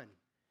chapter 1.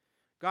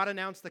 God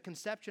announced the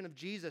conception of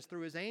Jesus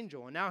through his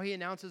angel, and now he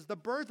announces the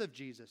birth of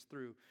Jesus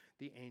through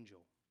the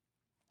angel.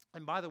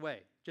 And by the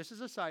way, just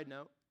as a side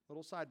note,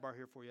 little sidebar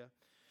here for you,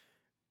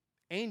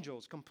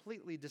 angels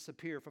completely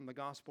disappear from the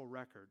gospel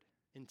record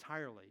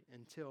entirely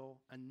until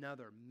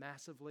another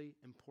massively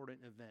important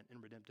event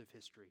in redemptive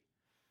history.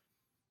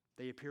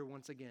 They appear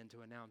once again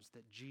to announce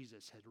that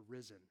Jesus had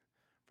risen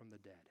from the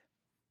dead.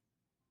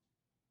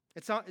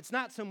 It's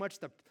not so much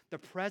the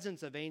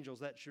presence of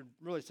angels that should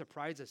really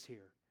surprise us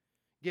here,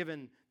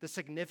 given the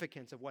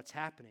significance of what's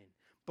happening,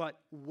 but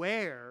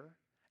where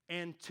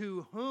and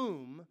to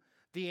whom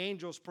the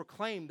angels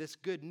proclaim this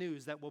good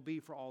news that will be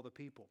for all the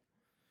people.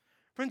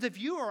 Friends, if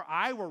you or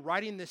I were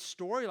writing this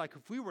story, like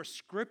if we were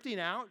scripting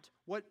out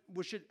what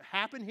should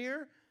happen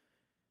here,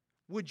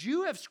 would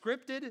you have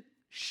scripted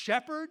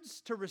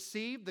shepherds to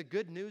receive the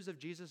good news of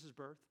Jesus'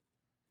 birth?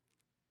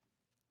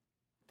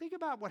 Think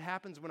about what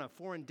happens when a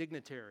foreign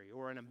dignitary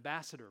or an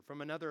ambassador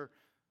from another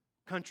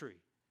country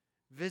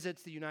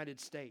visits the United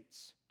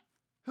States.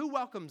 Who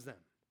welcomes them?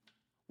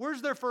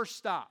 Where's their first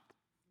stop?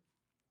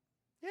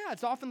 Yeah,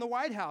 it's often the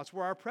White House,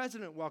 where our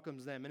president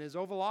welcomes them in his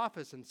Oval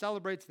Office and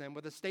celebrates them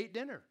with a state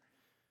dinner.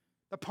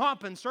 The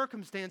pomp and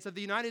circumstance of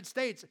the United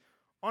States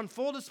on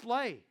full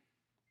display.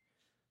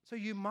 So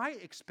you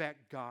might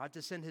expect God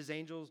to send his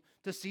angels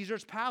to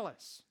Caesar's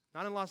palace,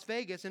 not in Las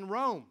Vegas, in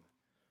Rome,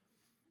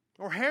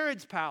 or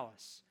Herod's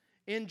palace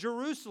in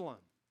Jerusalem,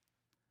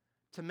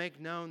 to make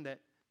known that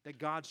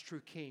God's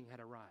true king had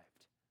arrived.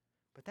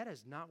 But that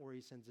is not where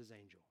he sends his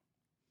angel.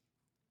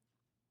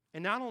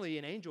 And not only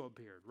an angel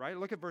appeared, right?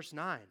 Look at verse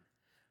 9.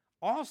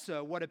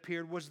 Also, what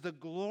appeared was the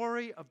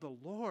glory of the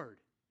Lord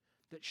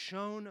that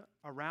shone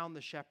around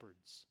the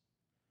shepherds.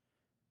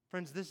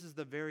 Friends, this is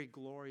the very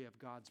glory of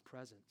God's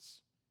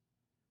presence.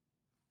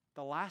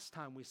 The last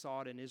time we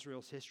saw it in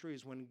Israel's history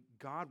is when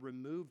God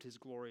removed his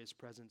glorious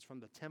presence from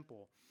the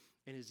temple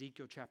in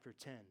Ezekiel chapter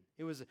 10.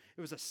 It was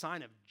a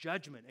sign of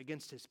judgment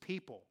against his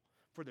people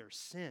for their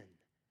sin.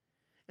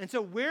 And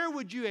so where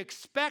would you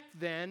expect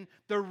then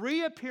the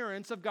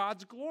reappearance of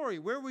God's glory?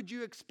 Where would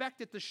you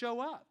expect it to show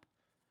up?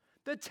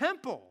 The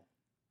temple.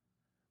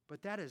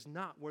 But that is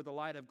not where the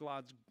light of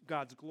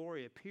God's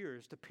glory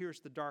appears to pierce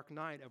the dark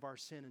night of our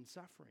sin and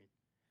suffering.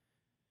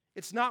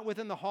 It's not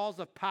within the halls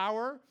of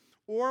power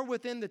or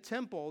within the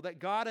temple that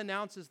God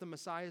announces the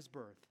Messiah's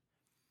birth.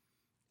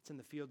 It's in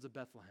the fields of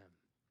Bethlehem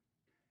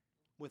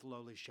with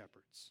lowly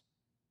shepherds.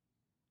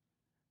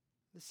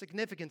 The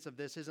significance of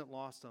this isn't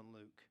lost on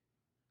Luke.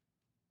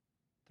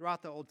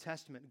 Throughout the Old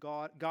Testament,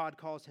 God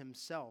calls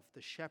himself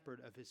the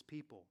shepherd of his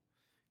people,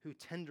 who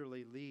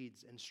tenderly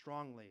leads and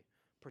strongly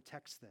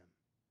protects them.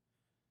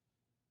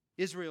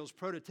 Israel's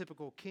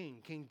prototypical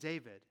king, King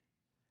David,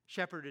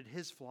 shepherded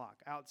his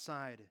flock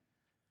outside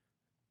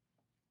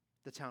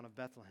the town of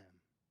Bethlehem.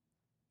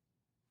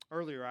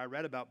 Earlier, I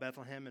read about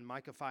Bethlehem in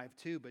Micah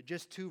 5:2, but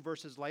just 2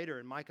 verses later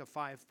in Micah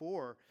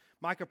 5:4,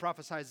 Micah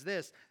prophesies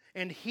this,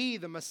 "And he,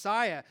 the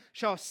Messiah,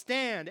 shall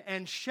stand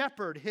and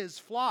shepherd his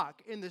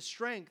flock in the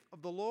strength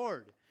of the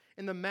Lord,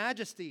 in the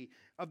majesty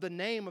of the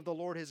name of the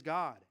Lord his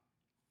God."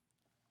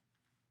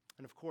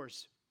 And of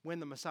course, when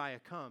the Messiah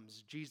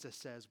comes, Jesus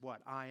says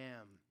what? "I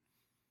am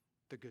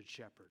the good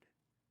shepherd.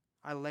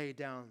 I lay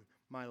down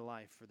my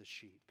life for the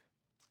sheep."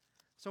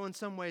 So in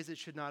some ways, it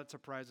should not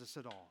surprise us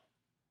at all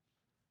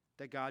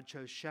that God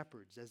chose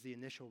shepherds as the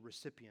initial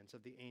recipients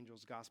of the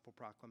angel's gospel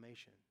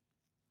proclamation.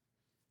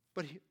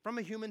 But from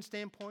a human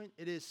standpoint,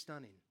 it is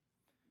stunning.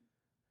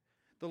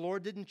 The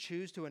Lord didn't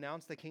choose to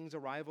announce the king's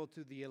arrival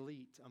to the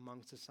elite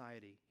among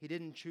society. He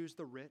didn't choose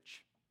the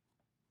rich.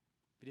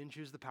 He didn't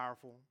choose the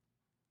powerful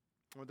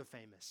or the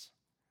famous.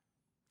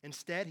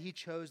 Instead, he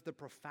chose the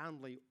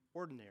profoundly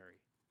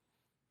ordinary.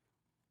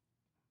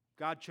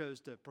 God chose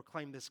to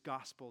proclaim this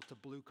gospel to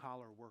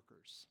blue-collar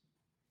workers.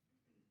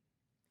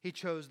 He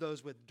chose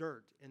those with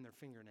dirt in their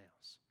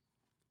fingernails.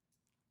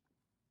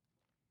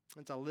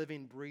 It's a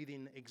living,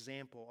 breathing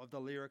example of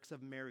the lyrics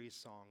of Mary's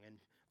song in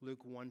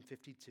Luke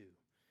 1:52.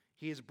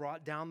 He has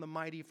brought down the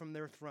mighty from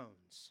their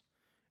thrones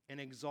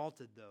and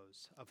exalted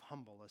those of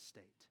humble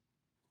estate.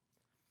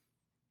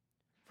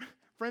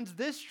 Friends,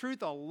 this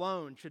truth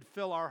alone should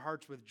fill our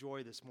hearts with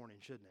joy this morning,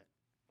 shouldn't it?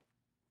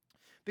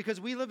 Because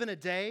we live in a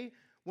day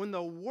when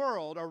the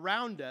world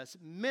around us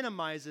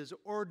minimizes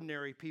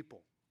ordinary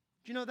people.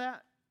 Do you know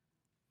that?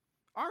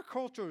 Our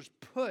culture's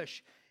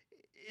push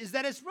is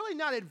that it's really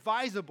not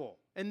advisable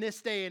in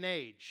this day and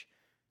age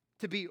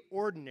to be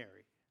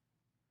ordinary.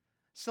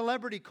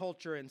 Celebrity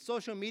culture and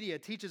social media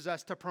teaches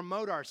us to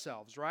promote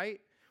ourselves,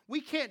 right?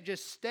 We can't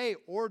just stay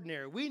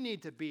ordinary. We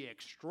need to be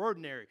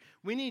extraordinary.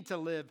 We need to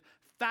live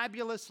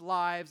fabulous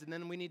lives, and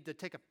then we need to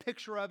take a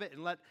picture of it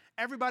and let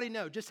everybody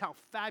know just how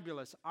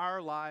fabulous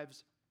our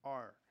lives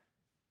are.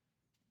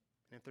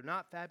 And if they're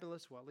not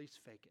fabulous, well, at least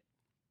fake it.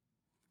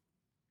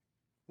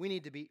 We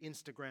need to be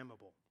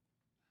Instagrammable.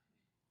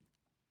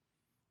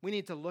 We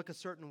need to look a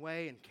certain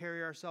way and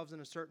carry ourselves in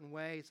a certain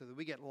way so that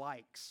we get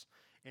likes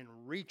and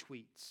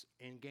retweets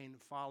and gain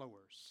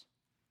followers.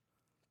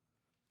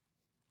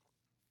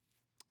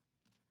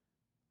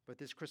 But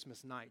this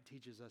Christmas night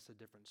teaches us a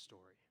different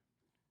story.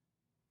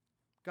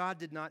 God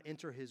did not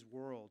enter his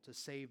world to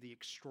save the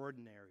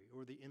extraordinary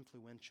or the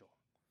influential.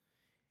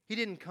 He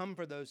didn't come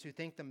for those who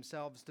think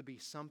themselves to be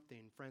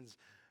something. Friends,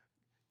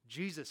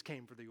 Jesus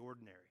came for the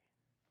ordinary.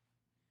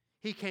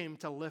 He came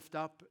to lift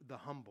up the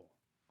humble.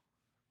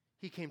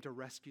 He came to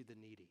rescue the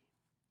needy.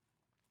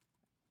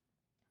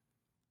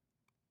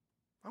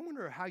 I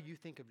wonder how you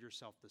think of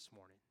yourself this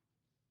morning.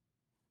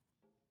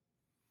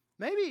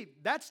 Maybe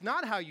that's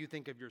not how you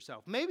think of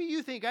yourself. Maybe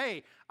you think,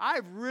 hey,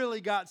 I've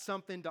really got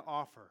something to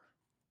offer.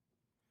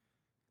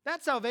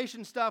 That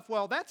salvation stuff,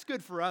 well, that's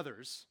good for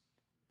others.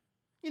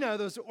 You know,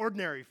 those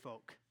ordinary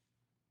folk.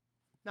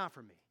 Not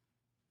for me.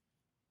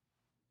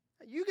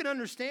 You can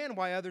understand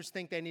why others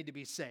think they need to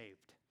be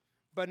saved,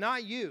 but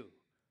not you.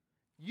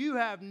 You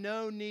have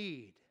no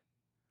need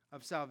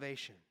of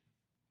salvation.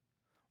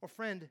 Well,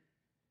 friend,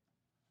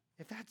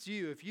 if that's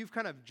you, if you've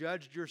kind of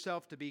judged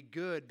yourself to be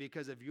good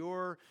because of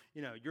your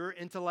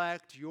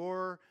intellect,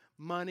 your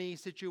money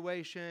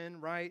situation,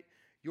 right?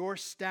 Your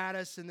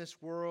status in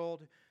this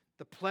world,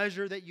 the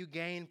pleasure that you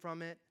gain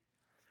from it.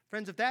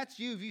 Friends, if that's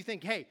you, if you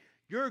think, hey,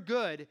 you're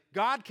good,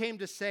 God came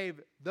to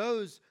save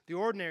those, the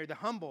ordinary, the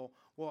humble,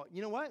 well,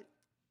 you know what?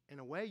 In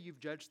a way, you've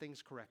judged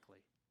things correctly.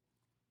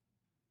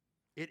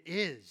 It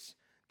is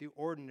the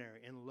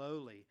ordinary and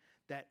lowly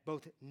that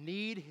both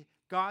need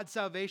God's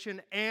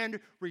salvation and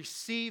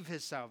receive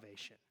his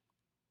salvation.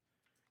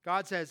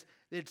 God says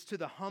it's to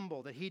the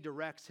humble that he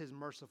directs his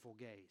merciful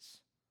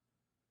gaze.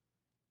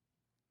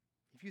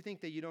 If you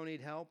think that you don't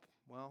need help,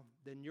 well,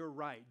 then you're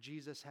right.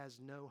 Jesus has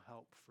no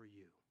help for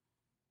you.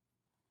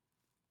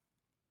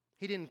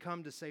 He didn't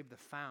come to save the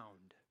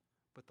found,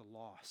 but the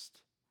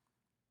lost.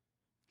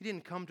 He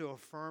didn't come to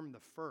affirm the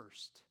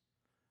first,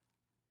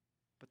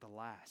 but the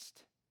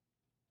last.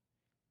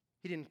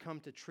 He didn't come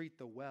to treat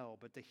the well,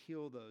 but to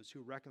heal those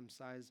who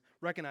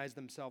recognize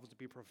themselves to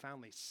be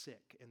profoundly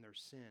sick in their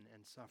sin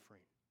and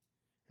suffering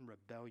and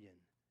rebellion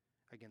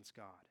against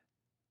God.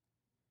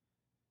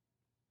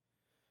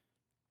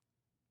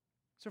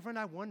 So, friend,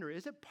 I wonder,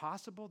 is it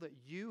possible that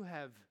you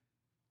have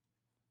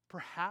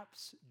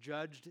perhaps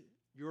judged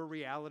your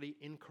reality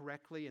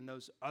incorrectly and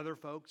those other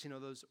folks,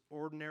 those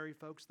ordinary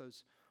folks,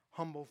 those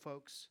humble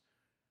folks,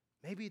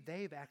 maybe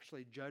they've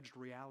actually judged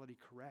reality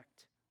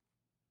correct?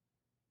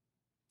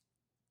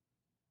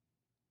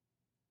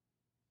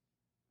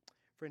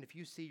 Friend, if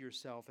you see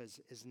yourself as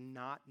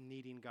not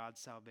needing God's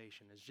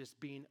salvation, as just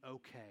being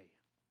okay,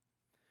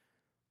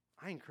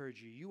 I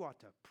encourage you, you ought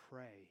to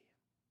pray.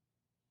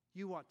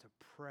 You ought to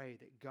pray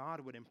that God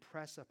would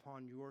impress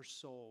upon your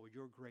soul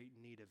your great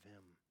need of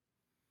Him.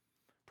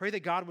 Pray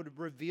that God would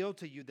reveal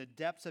to you the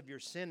depths of your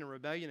sin and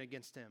rebellion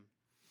against Him.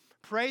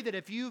 Pray that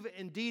if you've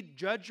indeed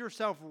judged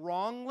yourself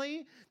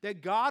wrongly,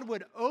 that God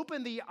would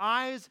open the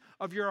eyes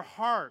of your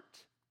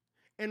heart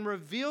and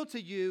reveal to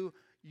you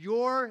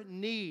your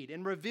need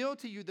and reveal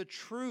to you the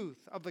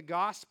truth of the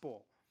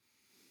gospel.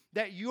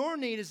 That your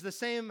need is the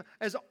same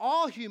as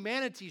all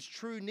humanity's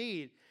true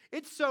need.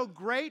 It's so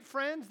great,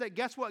 friends, that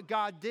guess what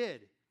God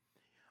did?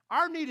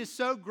 Our need is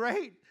so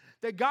great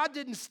that God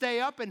didn't stay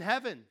up in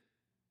heaven.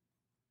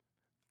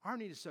 Our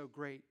need is so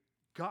great,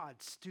 God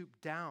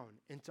stooped down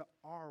into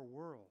our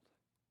world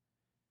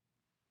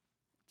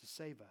to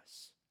save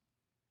us.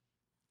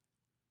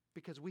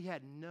 Because we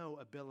had no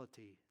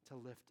ability to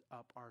lift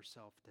up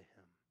ourselves to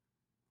Him.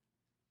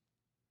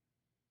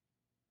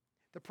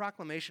 The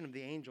proclamation of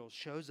the angels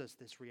shows us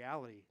this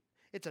reality.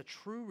 It's a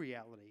true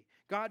reality.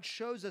 God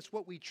shows us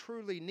what we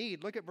truly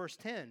need. Look at verse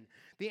 10.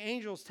 The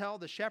angels tell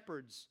the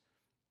shepherds,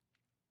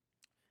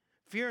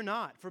 "Fear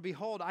not, for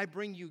behold, I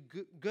bring you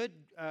good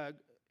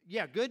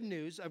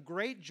news of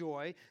great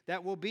joy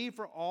that will be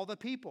for all the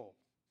people.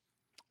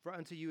 For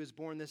unto you is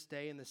born this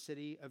day in the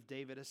city of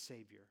David a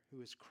Savior,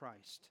 who is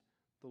Christ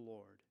the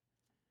Lord."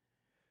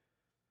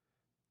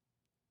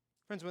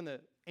 Friends, when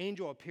the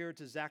angel appeared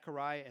to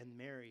Zechariah and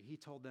Mary, he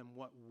told them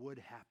what would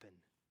happen.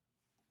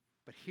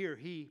 But here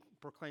he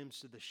proclaims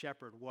to the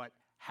shepherd what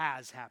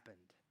has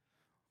happened.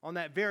 On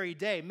that very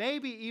day,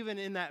 maybe even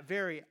in that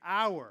very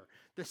hour,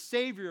 the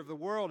Savior of the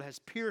world has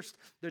pierced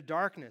the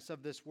darkness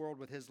of this world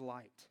with His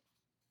light.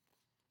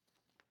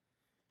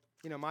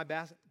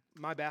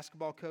 My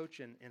basketball coach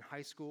in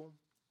high school,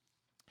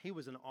 he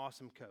was an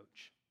awesome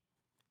coach.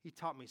 He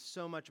taught me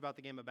so much about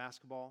the game of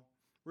basketball.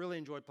 Really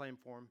enjoyed playing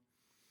for him.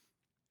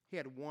 He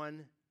had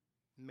one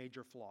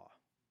major flaw.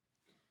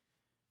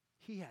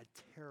 He had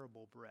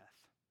terrible breath.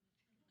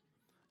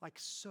 Like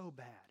so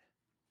bad.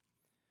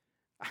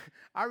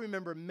 I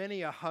remember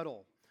many a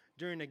huddle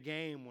during a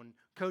game when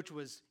coach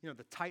was,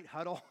 the tight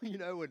huddle,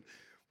 when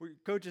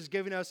coach is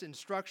giving us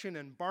instruction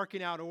and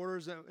barking out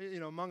orders,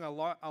 among a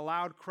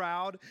loud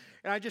crowd.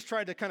 And I just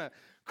tried to kind of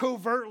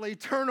covertly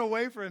turn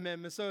away from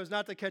him so as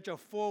not to catch a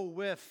full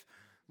whiff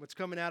of what's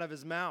coming out of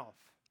his mouth.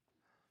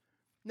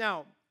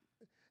 Now,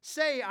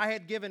 say I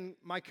had given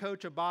my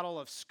coach a bottle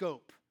of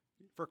Scope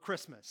for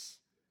Christmas.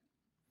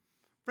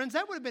 Friends,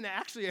 that would have been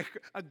actually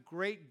a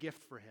great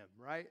gift for him,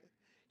 right?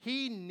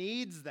 He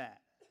needs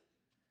that.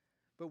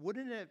 But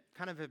wouldn't it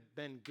kind of have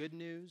been good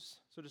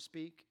news, so to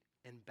speak,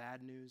 and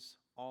bad news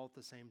all at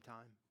the same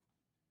time?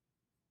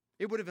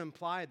 It would have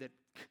implied that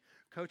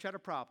coach had a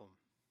problem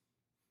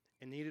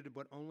and needed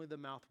what only the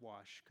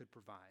mouthwash could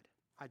provide.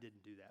 I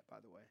didn't do that, by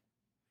the way.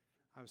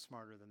 I was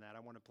smarter than that. I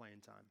wanted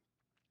playing time.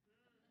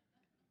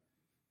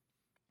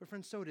 But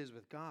friends, so it is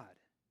with God.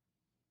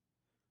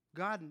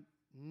 God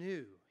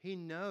knew, He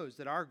knows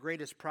that our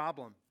greatest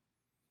problem,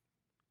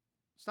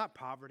 it's not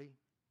poverty.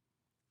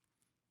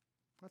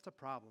 That's a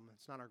problem.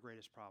 It's not our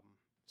greatest problem.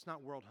 It's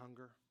not world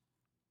hunger.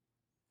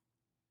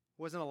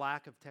 It wasn't a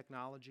lack of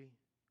technology.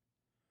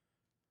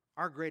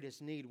 Our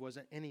greatest need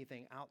wasn't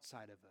anything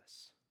outside of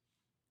us.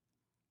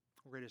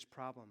 Our greatest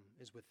problem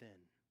is within.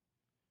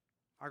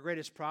 Our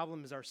greatest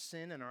problem is our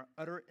sin and our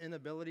utter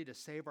inability to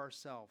save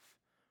ourselves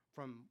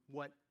from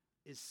what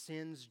is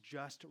sin's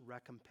just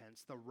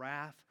recompense, the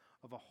wrath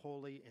of a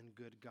holy and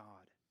good God.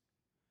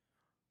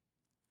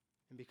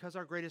 And because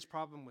our greatest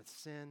problem with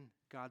sin,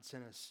 God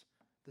sent us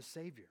the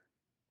Savior.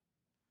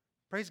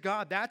 Praise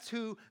God, that's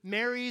who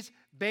Mary's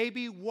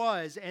baby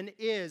was and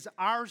is,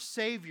 our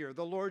Savior,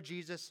 the Lord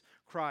Jesus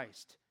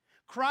Christ.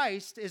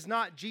 Christ is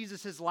not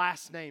Jesus'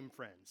 last name,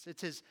 friends.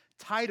 It's His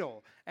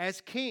title as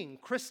King.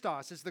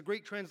 Christos is the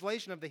Greek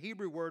translation of the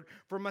Hebrew word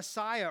for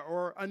Messiah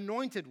or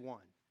Anointed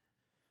One.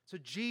 So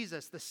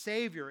Jesus, the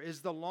Savior,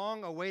 is the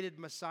long-awaited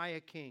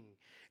Messiah King.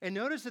 And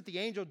notice that the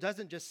angel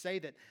doesn't just say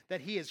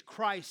that He is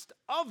Christ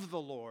of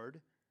the Lord.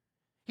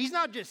 He's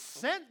not just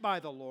sent by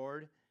the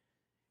Lord.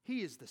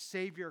 He is the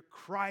Savior,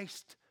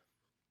 Christ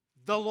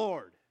the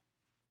Lord.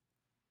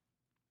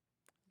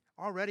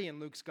 Already in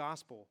Luke's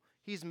gospel,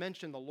 He's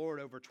mentioned the Lord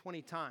over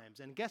 20 times.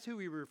 And guess who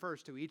he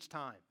refers to each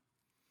time?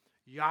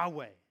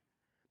 Yahweh,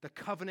 the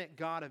covenant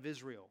God of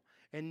Israel.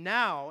 And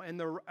now, in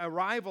the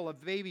arrival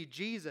of baby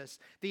Jesus,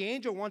 the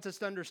angel wants us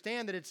to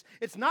understand that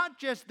it's not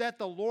just that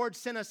the Lord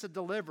sent us a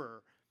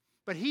deliverer,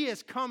 but he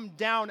has come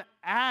down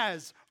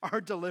as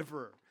our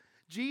deliverer.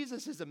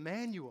 Jesus is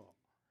Emmanuel.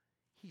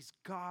 He's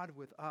God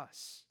with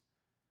us.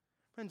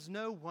 Friends,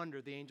 no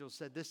wonder the angel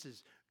said this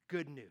is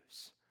good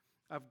news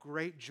of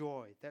great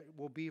joy that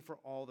will be for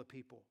all the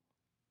people.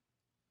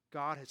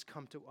 God has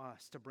come to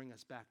us to bring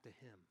us back to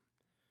him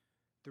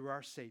through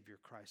our Savior,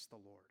 Christ the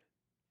Lord.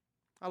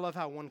 I love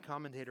how one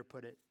commentator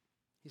put it.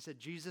 He said,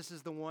 Jesus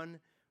is the one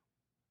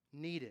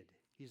needed.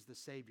 He's the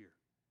Savior.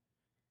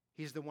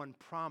 He's the one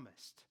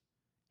promised.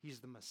 He's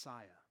the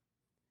Messiah.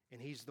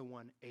 And he's the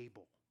one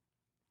able.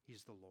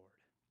 He's the Lord.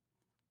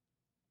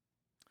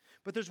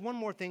 But there's one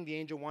more thing the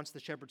angel wants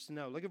the shepherds to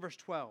know. Look at verse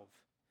 12.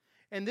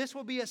 And this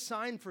will be a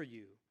sign for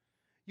you.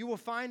 You will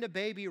find a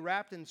baby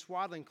wrapped in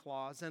swaddling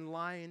cloths and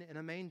lying in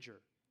a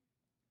manger.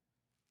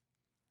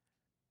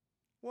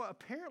 Well,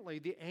 apparently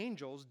the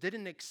angels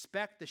didn't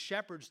expect the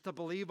shepherds to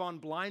believe on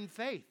blind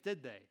faith,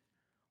 did they?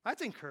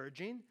 That's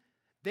encouraging.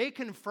 They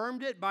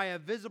confirmed it by a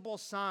visible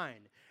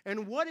sign.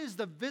 And what is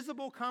the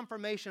visible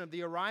confirmation of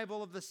the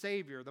arrival of the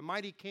Savior, the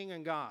mighty King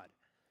and God?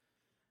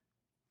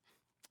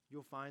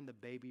 You'll find the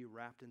baby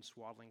wrapped in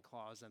swaddling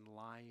cloths and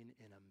lying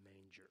in a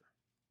manger.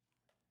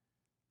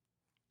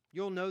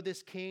 You'll know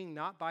this King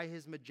not by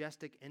his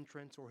majestic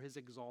entrance or his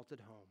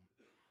exalted home.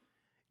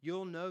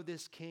 You'll know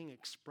this King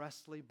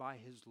expressly by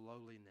his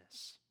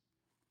lowliness.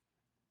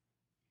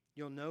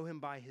 You'll know him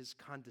by his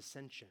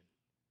condescension.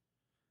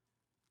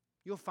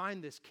 You'll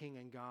find this King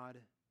and God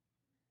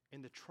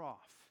in the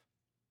trough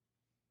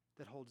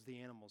that holds the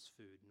animal's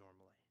food normally.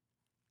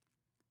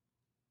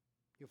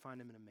 You'll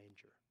find him in a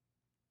manger.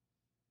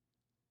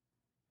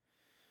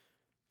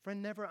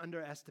 Friend, never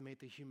underestimate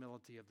the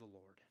humility of the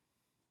Lord.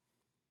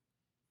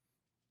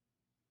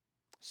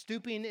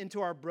 Stooping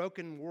into our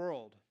broken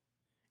world,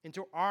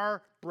 into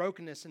our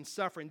brokenness and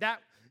suffering,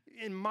 that,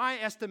 in my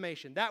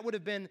estimation, that would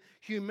have been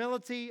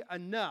humility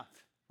enough,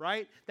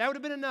 right? That would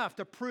have been enough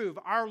to prove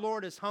our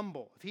Lord is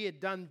humble if he had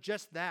done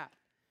just that.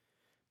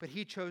 But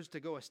he chose to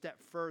go a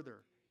step further.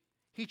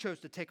 He chose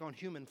to take on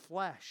human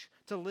flesh,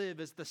 to live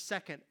as the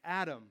second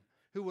Adam,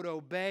 who would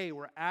obey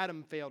where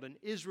Adam failed and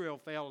Israel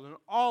failed and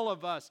all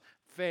of us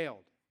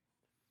failed.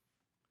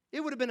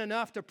 It would have been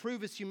enough to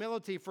prove his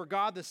humility for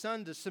God the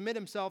Son to submit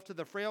himself to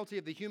the frailty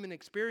of the human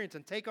experience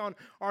and take on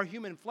our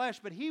human flesh,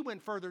 but he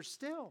went further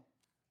still.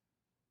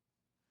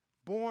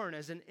 Born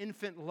as an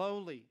infant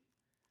lowly,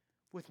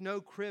 with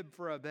no crib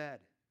for a bed,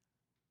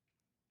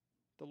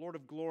 the Lord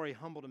of glory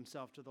humbled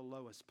himself to the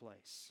lowest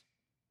place.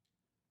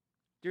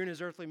 During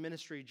his earthly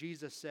ministry,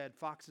 Jesus said,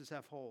 "Foxes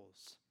have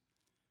holes,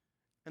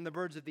 and the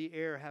birds of the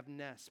air have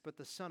nests, but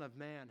the Son of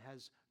Man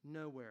has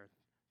nowhere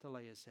to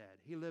lay his head."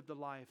 He lived a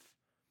life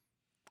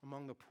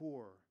among the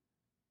poor.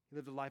 He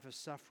lived a life of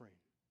suffering.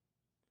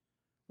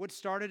 What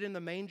started in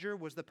the manger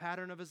was the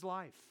pattern of his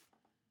life.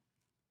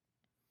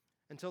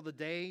 Until the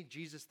day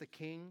Jesus the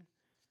King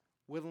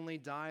willingly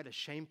died a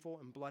shameful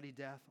and bloody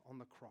death on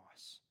the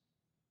cross,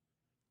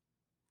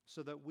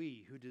 so that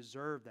we who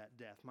deserve that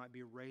death might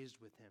be raised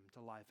with him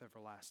to life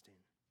everlasting.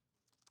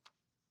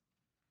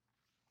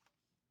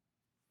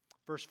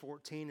 Verse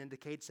 14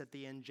 indicates that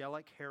the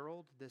angelic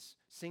herald, this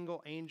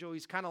single angel,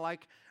 he's kind of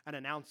like an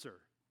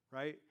announcer,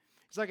 right?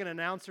 He's like an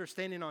announcer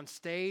standing on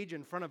stage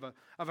in front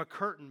of a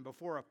curtain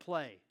before a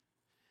play.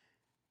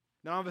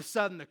 Then all of a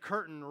sudden the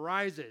curtain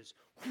rises,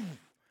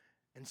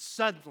 and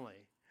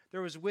suddenly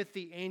there was with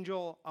the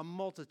angel a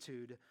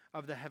multitude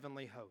of the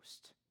heavenly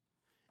host.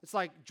 It's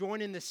like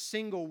joining this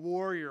single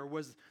warrior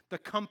was the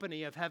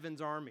company of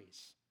heaven's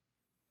armies.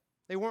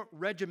 They weren't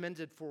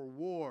regimented for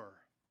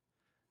war.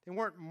 They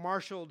weren't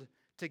marshaled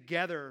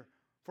together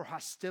for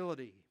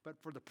hostility,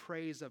 but for the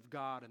praise of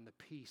God and the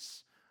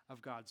peace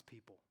of God's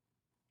people.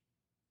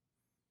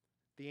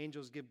 The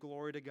angels give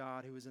glory to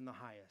God who is in the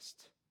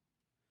highest.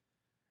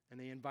 And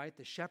they invite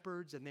the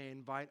shepherds and they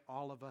invite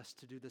all of us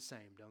to do the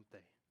same, don't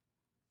they?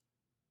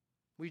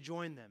 We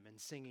join them in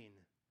singing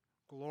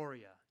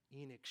Gloria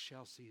in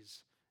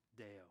excelsis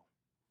Deo.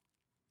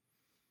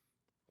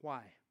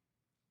 Why?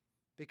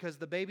 Because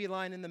the baby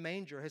lying in the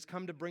manger has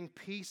come to bring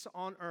peace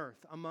on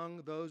earth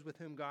among those with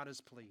whom God is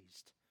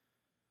pleased.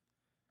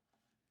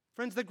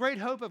 Friends, the great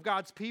hope of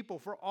God's people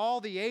for all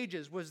the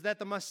ages was that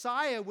the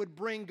Messiah would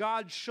bring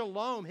God's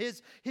shalom,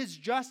 his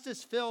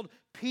justice-filled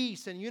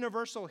peace and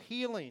universal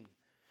healing.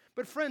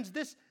 But friends,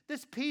 this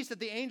peace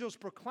that the angels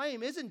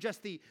proclaim isn't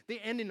just the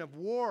ending of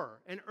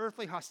war and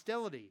earthly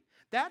hostility.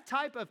 That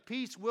type of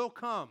peace will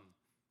come.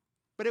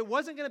 But it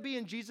wasn't going to be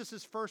in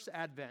Jesus' first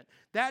advent.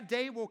 That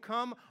day will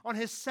come on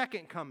his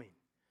second coming.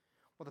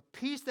 Well, the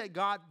peace that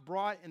God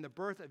brought in the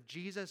birth of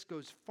Jesus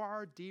goes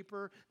far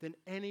deeper than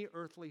any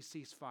earthly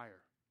ceasefire.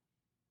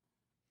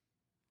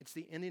 It's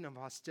the ending of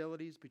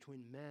hostilities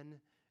between men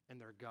and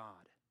their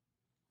God.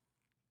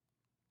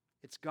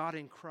 It's God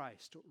in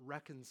Christ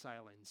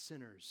reconciling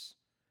sinners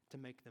to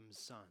make them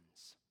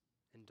sons.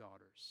 and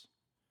daughters.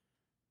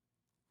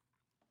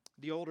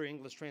 The older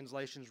English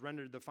translations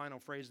rendered the final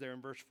phrase there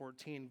in verse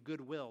 14,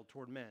 goodwill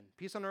toward men.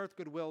 Peace on earth,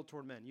 goodwill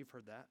toward men. You've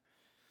heard that.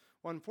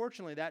 Well,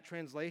 unfortunately, that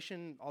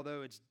translation,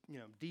 although it's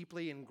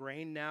deeply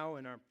ingrained now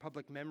in our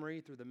public memory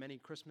through the many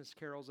Christmas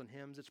carols and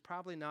hymns, it's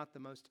probably not the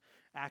most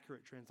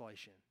accurate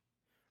translation.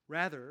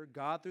 Rather,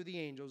 God through the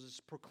angels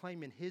is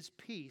proclaiming His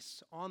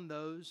peace on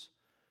those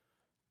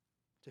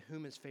to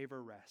whom His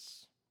favor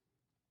rests.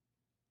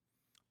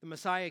 The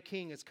Messiah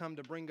King has come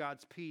to bring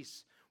God's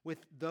peace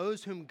with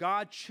those whom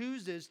God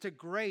chooses to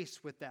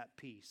grace with that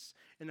peace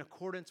in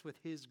accordance with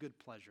His good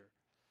pleasure.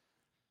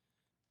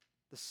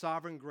 The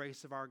sovereign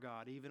grace of our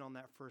God, even on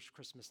that first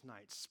Christmas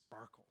night,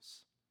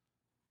 sparkles.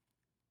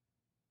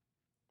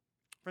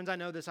 Friends, I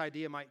know this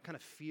idea might kind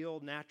of feel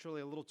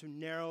naturally a little too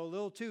narrow, a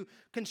little too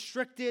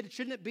constricted.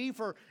 Shouldn't it be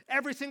for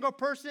every single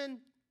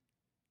person?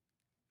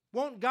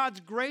 Won't God's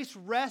grace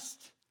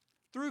rest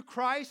through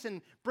Christ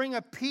and bring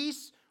a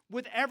peace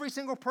with every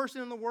single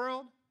person in the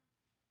world?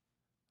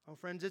 Oh,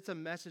 friends, it's a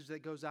message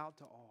that goes out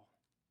to all.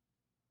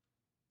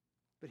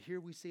 But here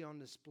we see on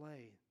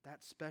display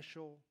that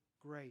special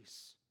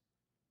grace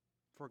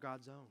for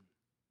God's own.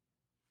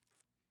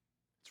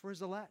 It's for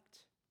His elect.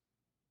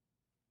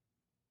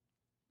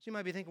 So you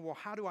might be thinking, well,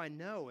 how do I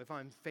know if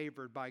I'm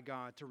favored by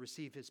God to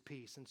receive His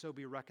peace and so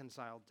be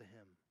reconciled to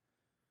Him?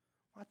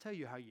 Well, I'll tell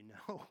you how you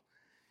know.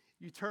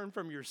 You turn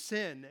from your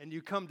sin and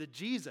you come to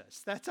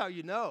Jesus. That's how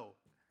you know,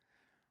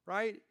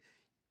 right?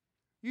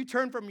 You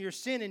turn from your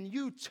sin and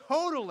you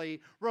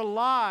totally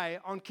rely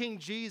on King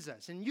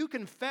Jesus. And you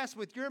confess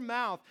with your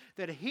mouth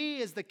that He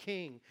is the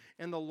King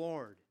and the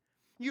Lord.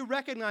 You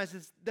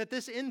recognize that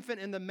this infant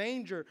in the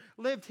manger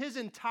lived his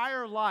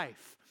entire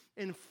life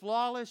in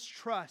flawless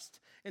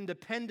trust and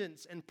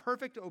dependence and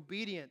perfect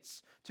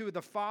obedience to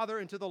the Father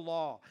and to the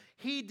law.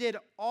 He did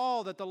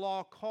all that the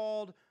law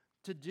called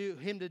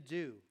him to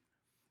do.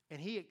 And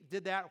He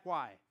did that,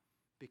 why?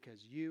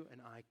 Because you and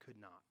I could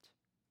not.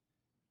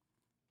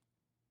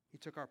 He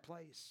took our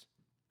place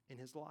in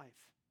His life.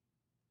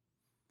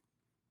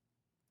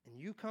 And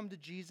you come to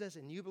Jesus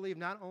and you believe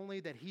not only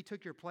that He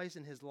took your place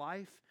in His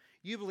life,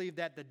 you believe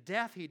that the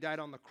death He died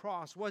on the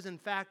cross was in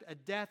fact a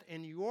death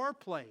in your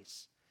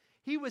place.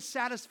 He was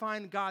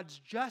satisfying God's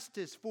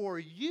justice for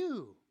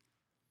you.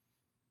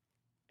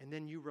 And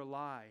then you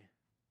rely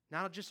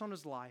not just on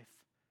His life,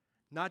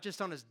 not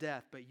just on His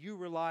death, but you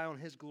rely on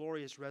His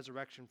glorious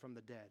resurrection from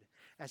the dead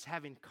as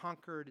having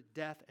conquered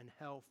death and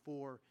hell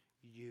for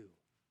you.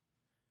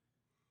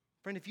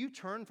 Friend, if you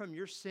turn from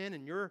your sin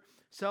and your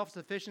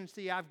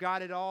self-sufficiency, I've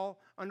got it all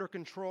under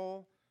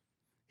control,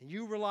 and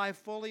you rely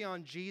fully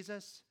on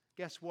Jesus,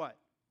 guess what?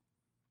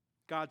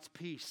 God's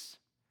peace,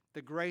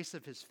 the grace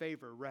of His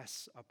favor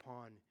rests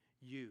upon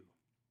you.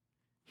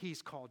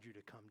 He's called you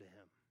to come to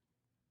Him.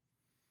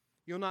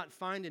 You'll not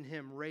find in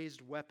Him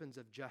raised weapons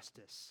of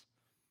justice,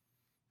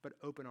 but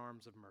open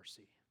arms of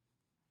mercy.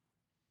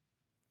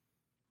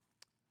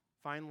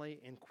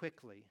 Finally and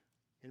quickly,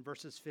 in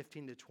verses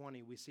 15 to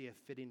 20, we see a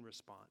fitting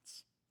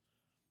response.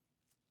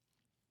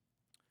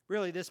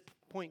 Really, this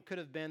point could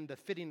have been the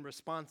fitting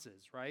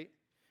responses, right?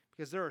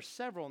 Because there are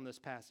several in this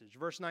passage.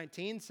 Verse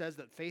 19 says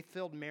that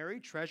faith-filled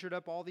Mary treasured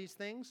up all these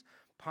things,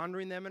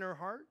 pondering them in her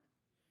heart.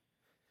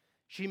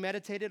 She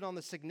meditated on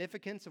the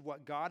significance of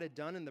what God had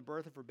done in the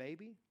birth of her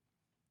baby.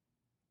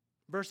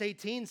 Verse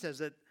 18 says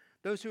that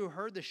those who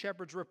heard the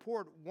shepherd's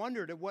report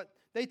wondered at what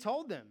they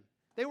told them.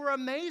 They were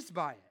amazed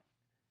by it.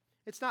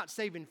 It's not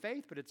saving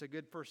faith, but it's a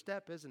good first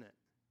step, isn't it?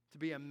 To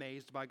be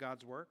amazed by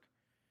God's work.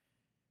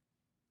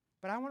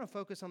 But I want to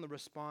focus on the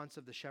response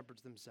of the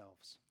shepherds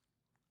themselves.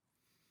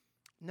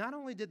 Not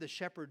only did the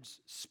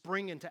shepherds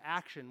spring into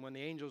action when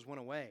the angels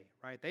went away,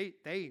 right?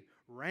 They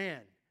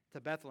ran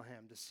to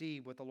Bethlehem to see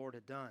what the Lord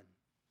had done.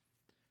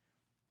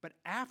 But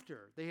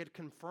after they had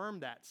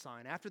confirmed that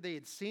sign, after they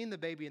had seen the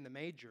baby in the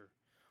manger,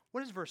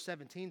 what does verse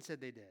 17 said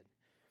they did?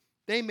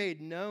 They made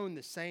known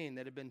the saying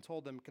that had been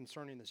told them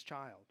concerning this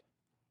child.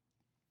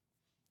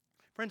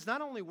 Friends,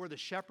 not only were the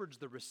shepherds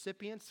the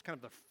recipients, kind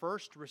of the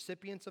first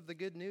recipients of the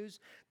good news,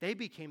 they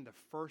became the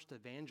first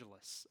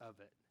evangelists of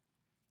it.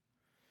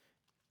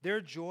 Their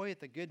joy at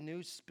the good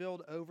news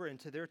spilled over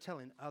into their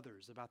telling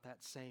others about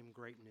that same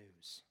great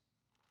news.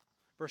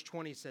 Verse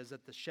 20 says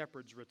that the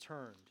shepherds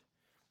returned,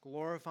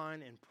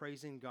 glorifying and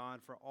praising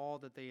God for all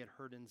that they had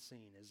heard and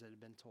seen as it had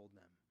been told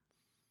them.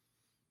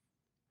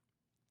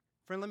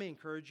 Friend, let me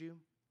encourage you,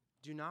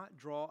 do not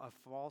draw a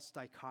false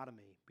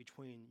dichotomy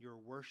between your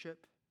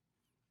worship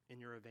and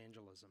your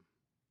evangelism.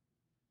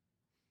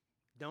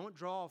 Don't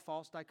draw a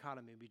false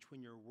dichotomy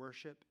between your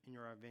worship and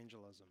your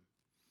evangelism.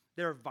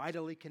 They're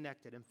vitally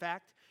connected. In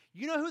fact,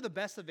 you know who the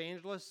best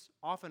evangelists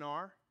often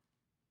are?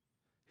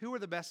 Who are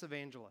the best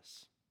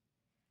evangelists?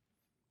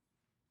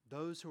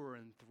 Those who are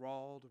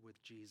enthralled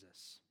with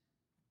Jesus.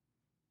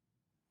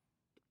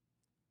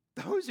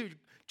 Those who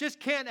just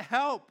can't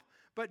help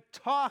but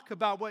talk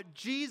about what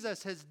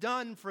Jesus has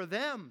done for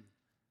them.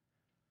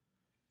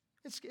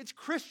 It's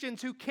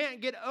Christians who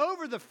can't get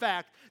over the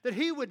fact that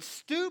He would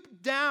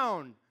stoop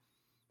down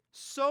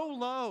so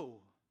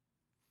low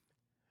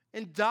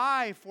and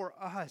die for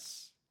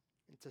us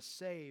and to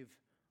save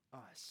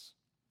us.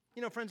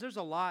 You know, friends, there's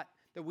a lot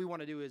that we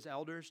want to do as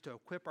elders to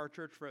equip our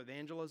church for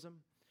evangelism.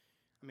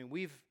 I mean,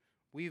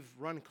 we've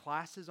run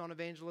classes on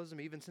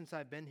evangelism even since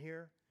I've been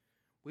here.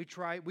 We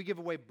give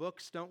away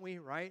books, don't we,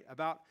 right,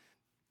 about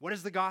what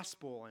is the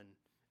gospel. And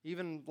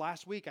even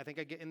last week, I think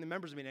in the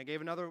members meeting, I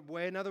gave another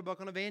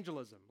book on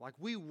evangelism. Like,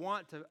 we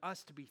want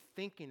us to be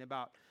thinking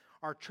about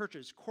our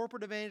church's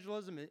corporate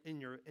evangelism in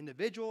your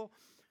individual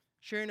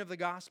sharing of the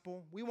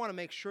gospel. We want to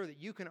make sure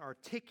that you can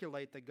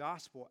articulate the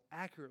gospel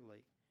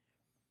accurately.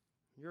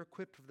 You're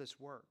equipped for this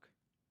work.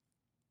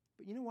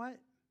 But you know what?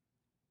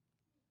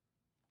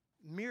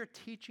 Mere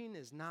teaching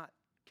is not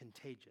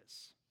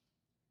contagious.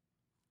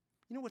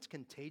 You know what's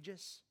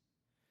contagious?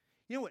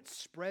 You know what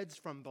spreads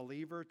from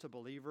believer to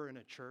believer in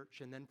a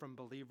church and then from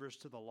believers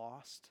to the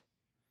lost?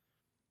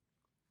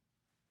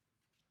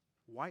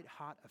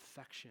 White-hot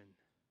affection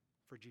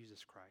for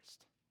Jesus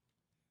Christ.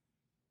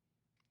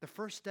 The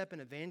first step in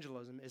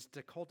evangelism is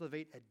to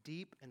cultivate a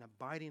deep and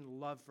abiding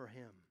love for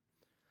Him,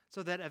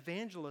 so that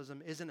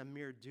evangelism isn't a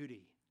mere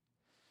duty.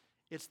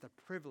 It's the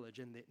privilege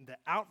and the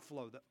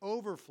outflow, the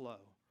overflow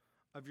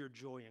of your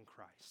joy in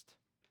Christ.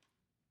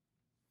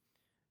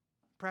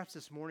 Perhaps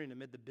this morning,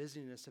 amid the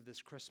busyness of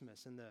this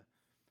Christmas and the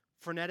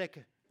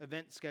frenetic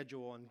event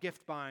schedule and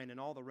gift buying and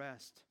all the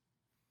rest,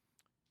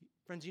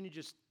 friends, you need to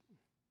just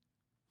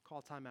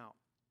call time out,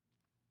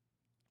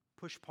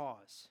 push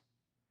pause,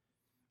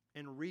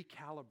 and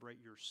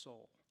recalibrate your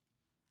soul.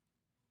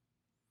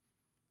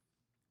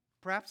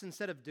 Perhaps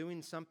instead of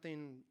doing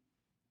something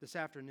this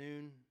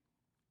afternoon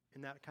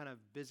in that kind of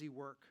busy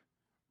work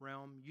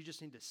realm, you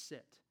just need to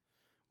sit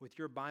with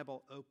your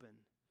Bible open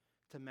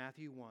to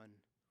Matthew 1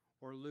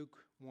 or Luke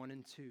 1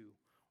 and 2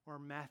 or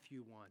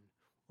Matthew 1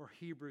 or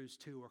Hebrews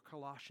 2 or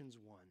Colossians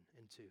 1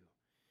 and 2.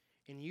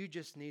 And you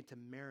just need to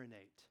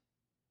marinate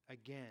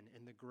again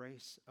in the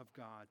grace of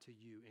God to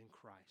you in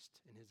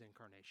Christ, in His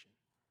incarnation.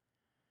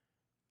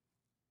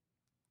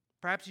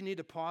 Perhaps you need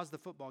to pause the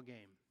football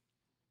game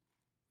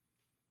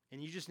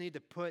and you just need to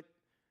put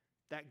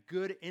that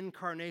good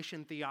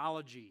incarnation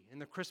theology in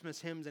the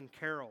Christmas hymns and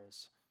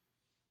carols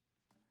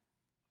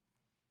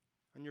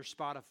on your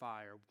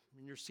Spotify or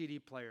in your CD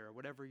player or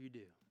whatever you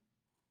do.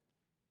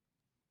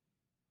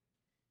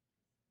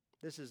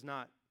 This is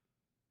not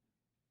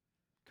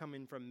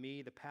coming from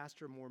me, the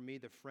pastor, more me,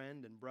 the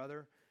friend and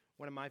brother.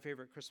 One of my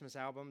favorite Christmas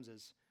albums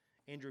is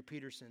Andrew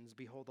Peterson's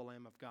Behold the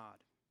Lamb of God.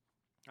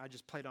 I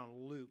just played on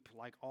loop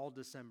like all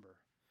December.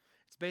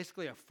 It's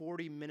basically a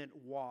 40-minute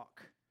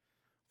walk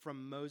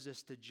from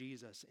Moses to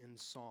Jesus in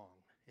song,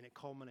 and it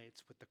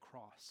culminates with the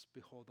cross,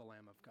 Behold the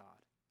Lamb of God.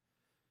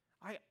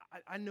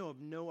 I know of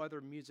no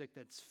other music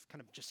that's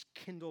kind of just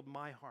kindled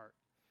my heart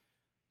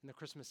in the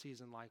Christmas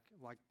season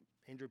like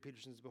Andrew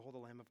Peterson's Behold the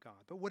Lamb of God.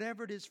 But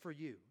whatever it is for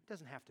you, it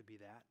doesn't have to be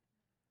that.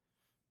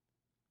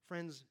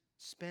 Friends,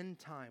 spend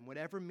time,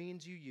 whatever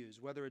means you use,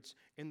 whether it's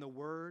in the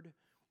Word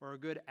or a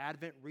good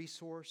Advent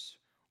resource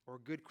or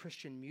good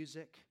Christian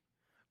music.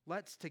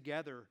 Let's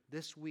together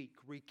this week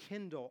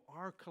rekindle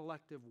our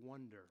collective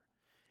wonder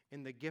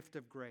in the gift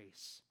of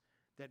grace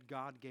that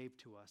God gave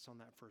to us on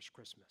that first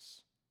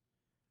Christmas.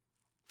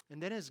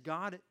 And then as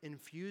God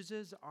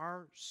infuses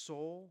our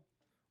soul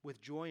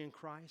with joy in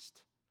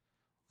Christ,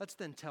 let's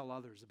then tell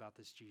others about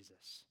this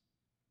Jesus,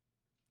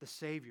 the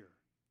Savior,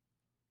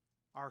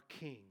 our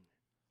King,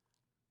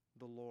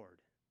 the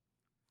Lord.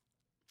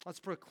 Let's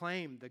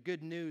proclaim the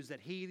good news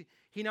that He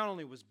not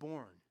only was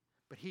born,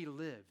 but He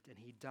lived and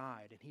He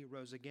died and He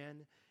rose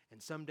again, and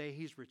someday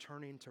He's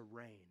returning to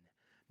reign,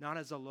 not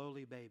as a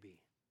lowly baby,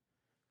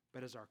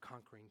 but as our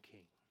conquering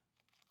King.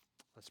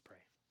 Let's pray.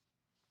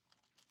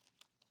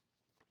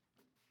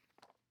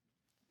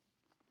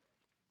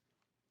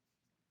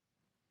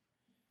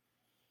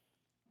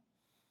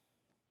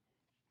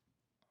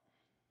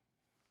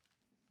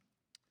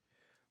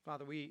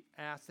 Father, we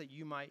ask that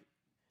you might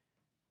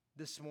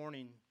this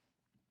morning,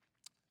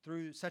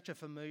 through such a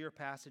familiar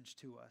passage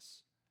to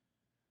us,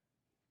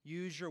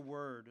 use your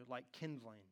word like kindling